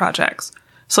styles of projects.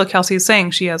 So Kelsey's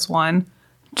saying she has one,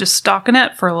 just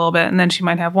stockinette for a little bit, and then she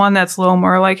might have one that's a little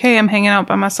more like, hey, I'm hanging out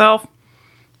by myself.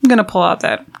 I'm gonna pull out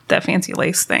that fancy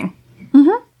lace thing.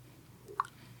 Oh,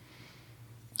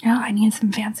 I need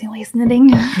some fancy lace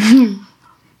knitting.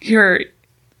 Your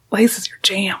lace is your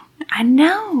jam. I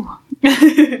know.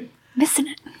 Missing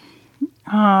it.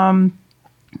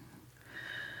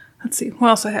 Let's see. What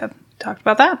else I had? We talked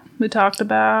about that. We talked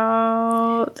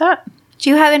about that. Do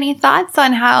you have any thoughts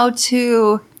on how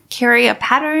to carry a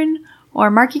pattern or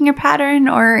marking a pattern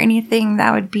or anything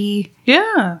that would be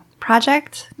Yeah.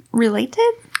 project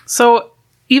related? So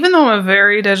even though I'm a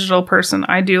very digital person,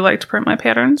 I do like to print my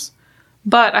patterns.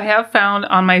 But I have found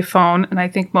on my phone, and I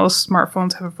think most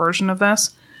smartphones have a version of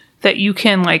this, that you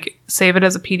can like save it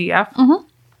as a PDF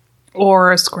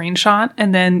or a screenshot,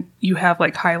 and then you have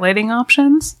like highlighting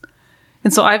options.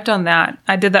 And so I've done that.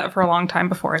 I did that for a long time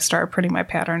before I started printing my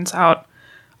patterns out,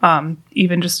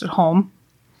 even just at home.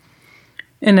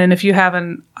 And then if you have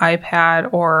an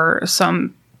iPad or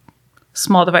some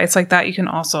small device like that, you can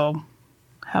also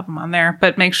have them on there.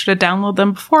 But make sure to download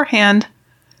them beforehand,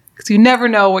 because you never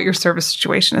know what your service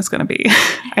situation is going to be.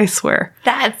 I swear.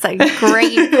 That's a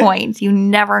great point. You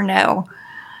never know.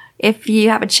 If you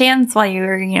have a chance while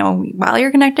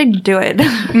you're connected, do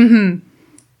it.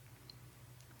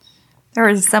 There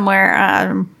was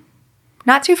somewhere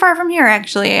not too far from here,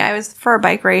 actually. I was for a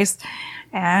bike race,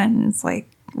 and it's like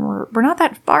we're not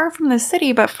that far from the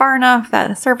city, but far enough that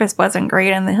the surface wasn't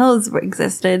great and the hills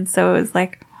existed. So it was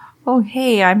like, oh,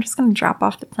 hey, I'm just going to drop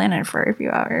off the planet for a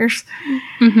few hours.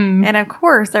 And of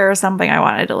course, there was something I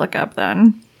wanted to look up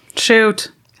then. Shoot.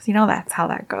 Because that's how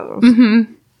that goes.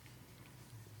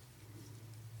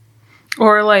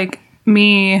 Or like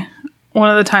me, one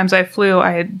of the times I flew,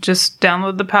 I had just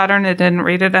downloaded the pattern. It didn't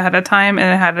read it ahead of time,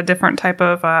 and it had a different type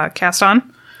of cast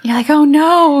on. You're like, oh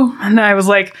no. And I was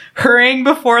like hurrying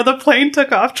before the plane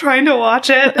took off, trying to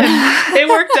watch it, and it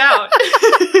worked out.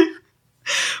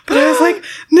 But I was like,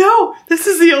 no, this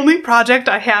is the only project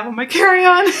I have on my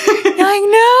carry-on. I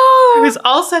I know. was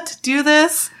all set to do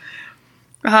this.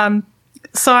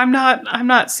 So I'm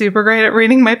not super great at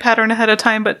reading my pattern ahead of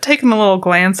time, but taking a little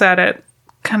glance at it,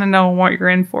 kind of knowing what you're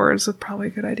in for is probably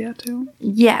a good idea too.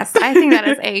 Yes, I think that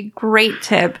is a great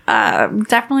tip.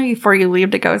 Definitely before you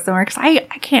leave to go somewhere, because I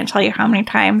can't tell you how many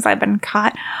times I've been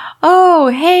caught. Oh,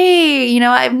 hey,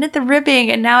 I've knit the ribbing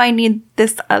and now I need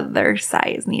this other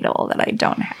size needle that I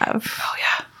don't have. Oh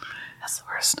yeah, that's the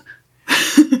worst.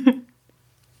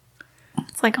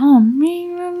 It's like, oh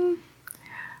man.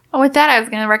 With that, I was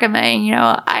going to recommend,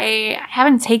 I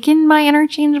haven't taken my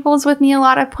interchangeables with me a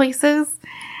lot of places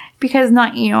because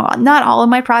not all of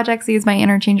my projects use my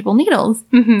interchangeable needles.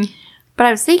 But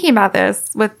I was thinking about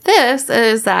this. With this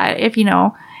is that if,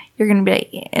 you're going to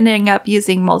be ending up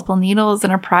using multiple needles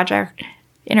in a project,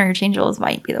 interchangeables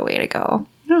might be the way to go.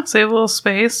 Yeah, save a little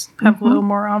space, have a little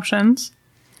more options.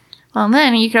 Well, and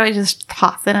then you could always just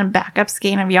toss in a backup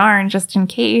skein of yarn just in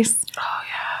case. Oh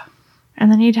yeah. And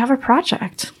then you'd have a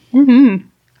project. I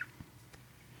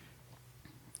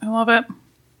love it.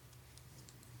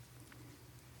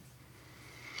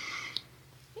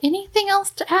 Anything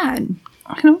else to add?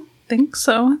 I don't think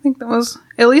so. I think that was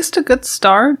at least a good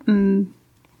start, and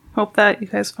hope that you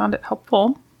guys found it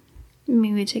helpful.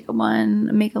 Maybe take a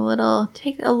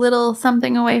little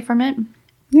something away from it.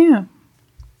 Yeah.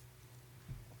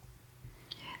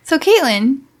 So,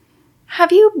 Caitlin,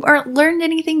 have you learned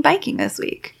anything biking this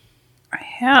week? I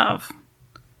have.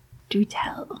 Do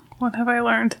tell. What have I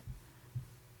learned?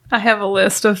 I have a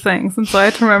list of things, and so I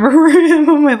have to remember where I am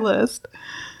on my list.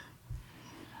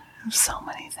 There's so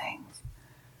many things.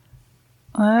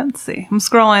 Let's see. I'm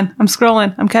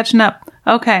scrolling. I'm catching up.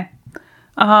 Okay.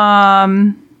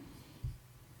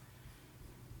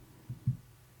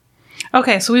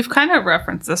 Okay, so we've kind of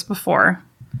referenced this before,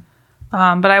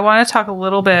 but I want to talk a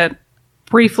little bit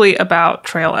briefly about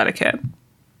trail etiquette.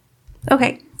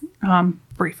 Okay.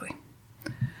 Briefly.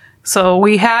 So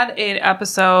we had an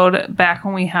episode back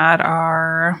when we had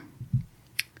our...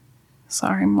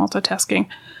 Sorry, multitasking.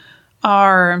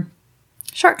 Our...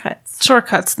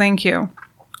 Shortcuts, thank you.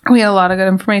 We had a lot of good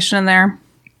information in there.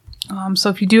 So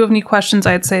if you do have any questions,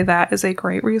 I'd say that is a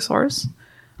great resource.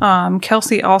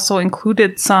 Kelsey also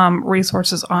included some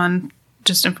resources on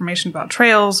just information about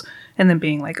trails and them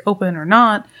being like open or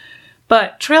not.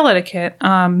 But trail etiquette,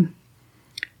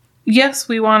 yes,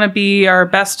 we want to be our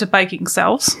best biking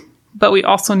selves, but we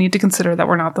also need to consider that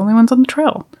we're not the only ones on the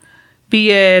trail.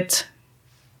 Be it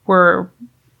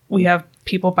we have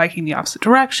people biking the opposite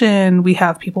direction, we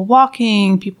have people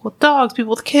walking, people with dogs, people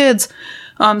with kids.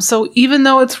 So even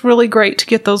though it's really great to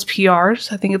get those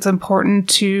PRs, I think it's important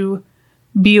to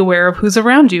be aware of who's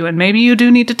around you. And maybe you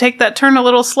do need to take that turn a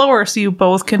little slower so you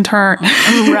both can turn.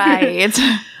 Right.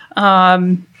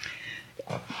 And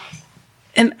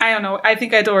I don't know, I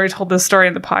think I'd already told this story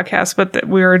in the podcast, but that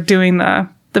we were doing the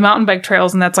mountain bike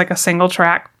trails, and that's like a single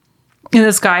track. And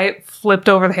this guy flipped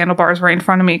over the handlebars right in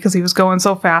front of me because he was going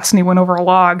so fast, and he went over a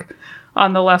log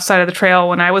on the left side of the trail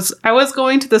when I was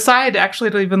going to the side actually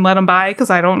to even let him by because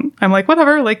I'm like,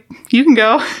 whatever, like, you can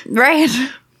go. Right.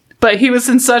 But he was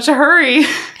in such a hurry.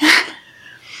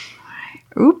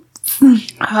 Oops.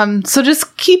 So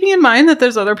just keeping in mind that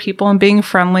there's other people and being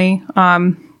friendly.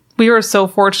 We were so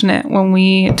fortunate when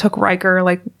we took Riker.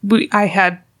 Like we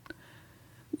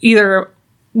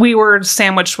were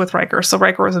sandwiched with Riker, so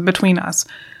Riker was in between us.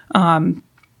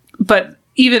 But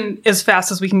even as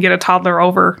fast as we can get a toddler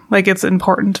over, like, it's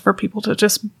important for people to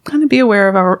just kind of be aware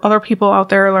of our other people out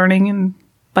there learning and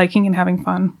biking and having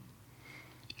fun.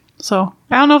 So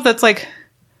I don't know if that's like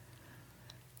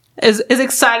as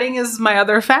exciting as my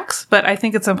other facts, but I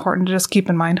think it's important to just keep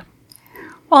in mind.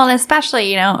 Well, and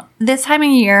especially, this time of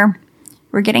year,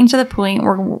 we're getting to the point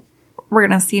where we're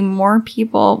going to see more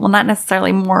people. Well, not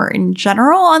necessarily more in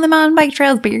general on the mountain bike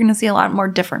trails, but you're going to see a lot more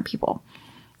different people,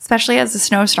 especially as the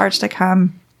snow starts to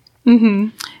come. Mm-hmm.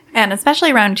 And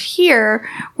especially around here,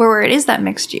 where it is that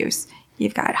mixed use.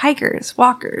 You've got hikers,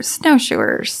 walkers,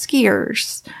 snowshoers,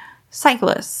 skiers,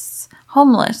 cyclists,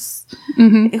 homeless.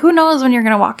 Mm-hmm. Who knows when you're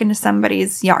going to walk into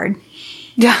somebody's yard?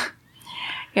 Yeah.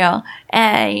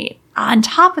 And on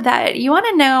top of that, you want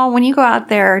to know when you go out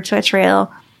there to a trail,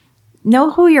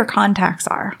 know who your contacts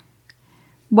are.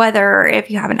 Whether if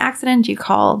you have an accident, you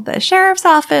call the sheriff's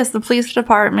office, the police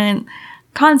department,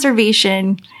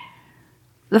 conservation,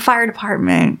 the fire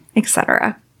department,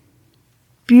 etc.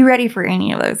 Be ready for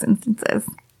any of those instances.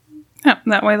 Yeah,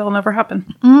 that way they'll never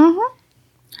happen. Mm-hmm.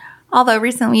 Although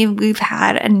recently we've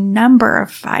had a number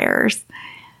of fires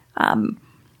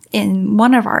in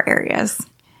one of our areas.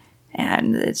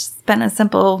 And it's been a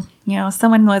simple,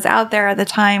 someone was out there at the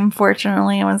time,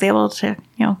 fortunately, and was able to,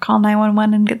 call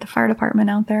 911 and get the fire department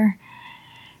out there.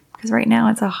 Because right now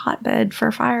it's a hotbed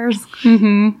for fires.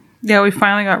 Mm-hmm. Yeah, we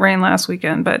finally got rain last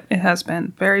weekend, but it has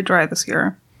been very dry this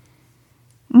year.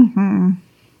 Mm-hmm.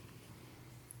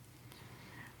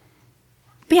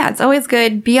 But yeah, it's always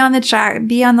good. Be on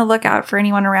the lookout for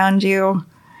anyone around you.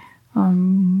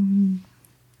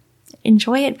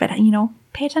 Enjoy it, but,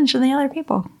 pay attention to the other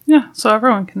people. Yeah, so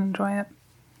everyone can enjoy it.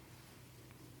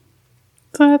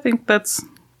 So I think that's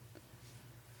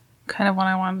kind of what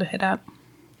I wanted to hit at.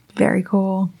 Very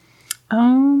cool.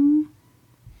 Got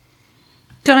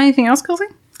anything else, Kelsey?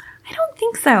 I don't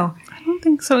think so. I don't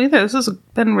think so either. This has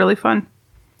been really fun.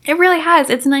 It really has.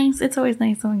 It's nice. It's always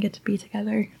nice when we get to be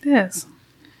together. It is.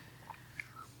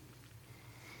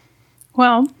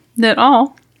 Well, that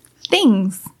all.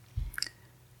 Things.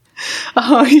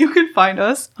 You can find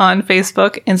us on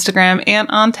Facebook, Instagram, and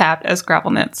on Tapped as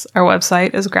Gravelnits. Our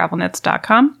website is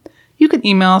gravelnits.com. You can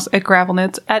email us at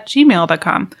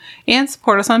gravelnits@gmail.com and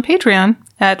support us on Patreon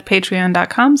at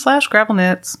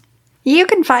patreon.com/gravelnits. You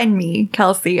can find me,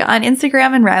 Kelsey, on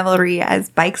Instagram and Ravelry as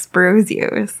Bikes Bros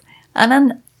Use.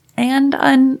 Wow,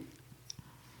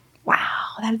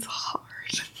 that's hard.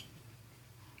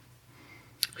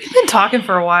 We've been talking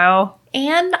for a while.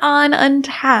 And on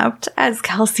Untapped as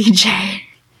Kelsey J.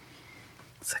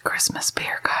 It's a Christmas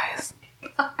beer, guys.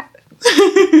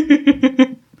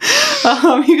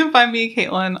 You can find me,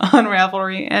 Caitlin, on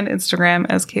Ravelry and Instagram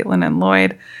as Caitlin and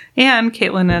Lloyd, and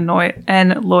Caitlin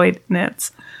and Lloyd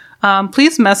Knits.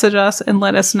 Please message us and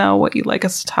let us know what you'd like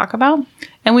us to talk about.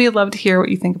 And we'd love to hear what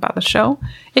you think about the show.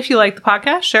 If you like the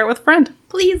podcast, share it with a friend.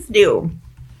 Please do.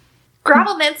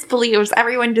 Gravel Knits believes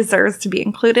everyone deserves to be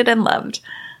included and loved,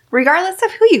 regardless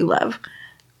of who you love.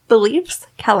 Beliefs,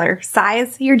 color,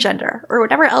 size, your gender, or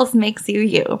whatever else makes you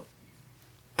you.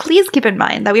 Please keep in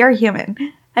mind that we are human,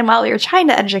 and while we are trying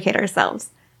to educate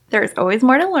ourselves, there is always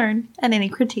more to learn, and any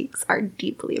critiques are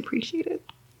deeply appreciated.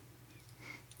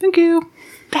 Thank you.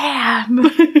 Bam!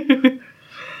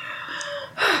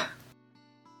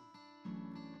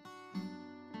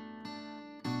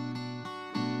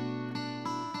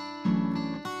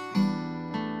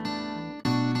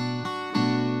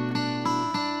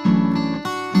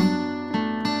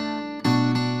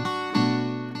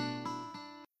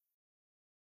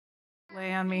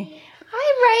 Lay on me.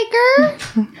 Hi,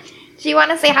 Riker. Do you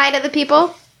want to say hi to the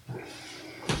people?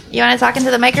 You want to talk into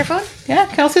the microphone? Yeah,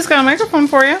 Kelsey's got a microphone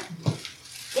for you.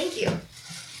 Thank you.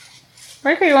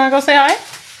 Riker, you want to go say hi?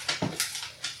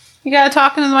 You got to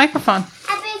talk into the microphone.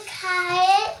 I've been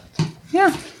quiet.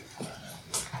 Yeah.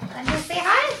 Want to say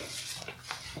hi?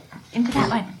 Into that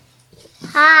one.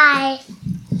 Hi.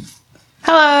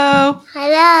 Hello.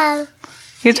 Hello.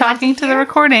 You're talking to the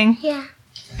recording. Yeah.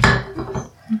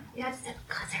 You have to sit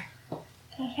closer.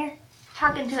 Okay, here.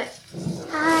 Talk into it.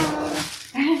 Hi.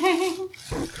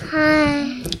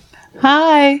 Hi.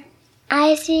 Hi.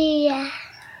 I see ya.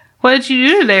 What did you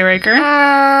do today, Riker?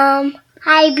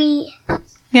 Hi B.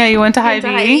 Yeah, you went to High Into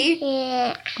B. Heidi.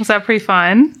 Yeah. Was that pretty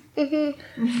fun? Mhm.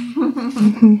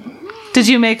 Did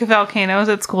you make volcanoes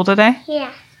at school today?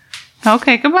 Yeah.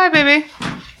 Okay, goodbye, baby.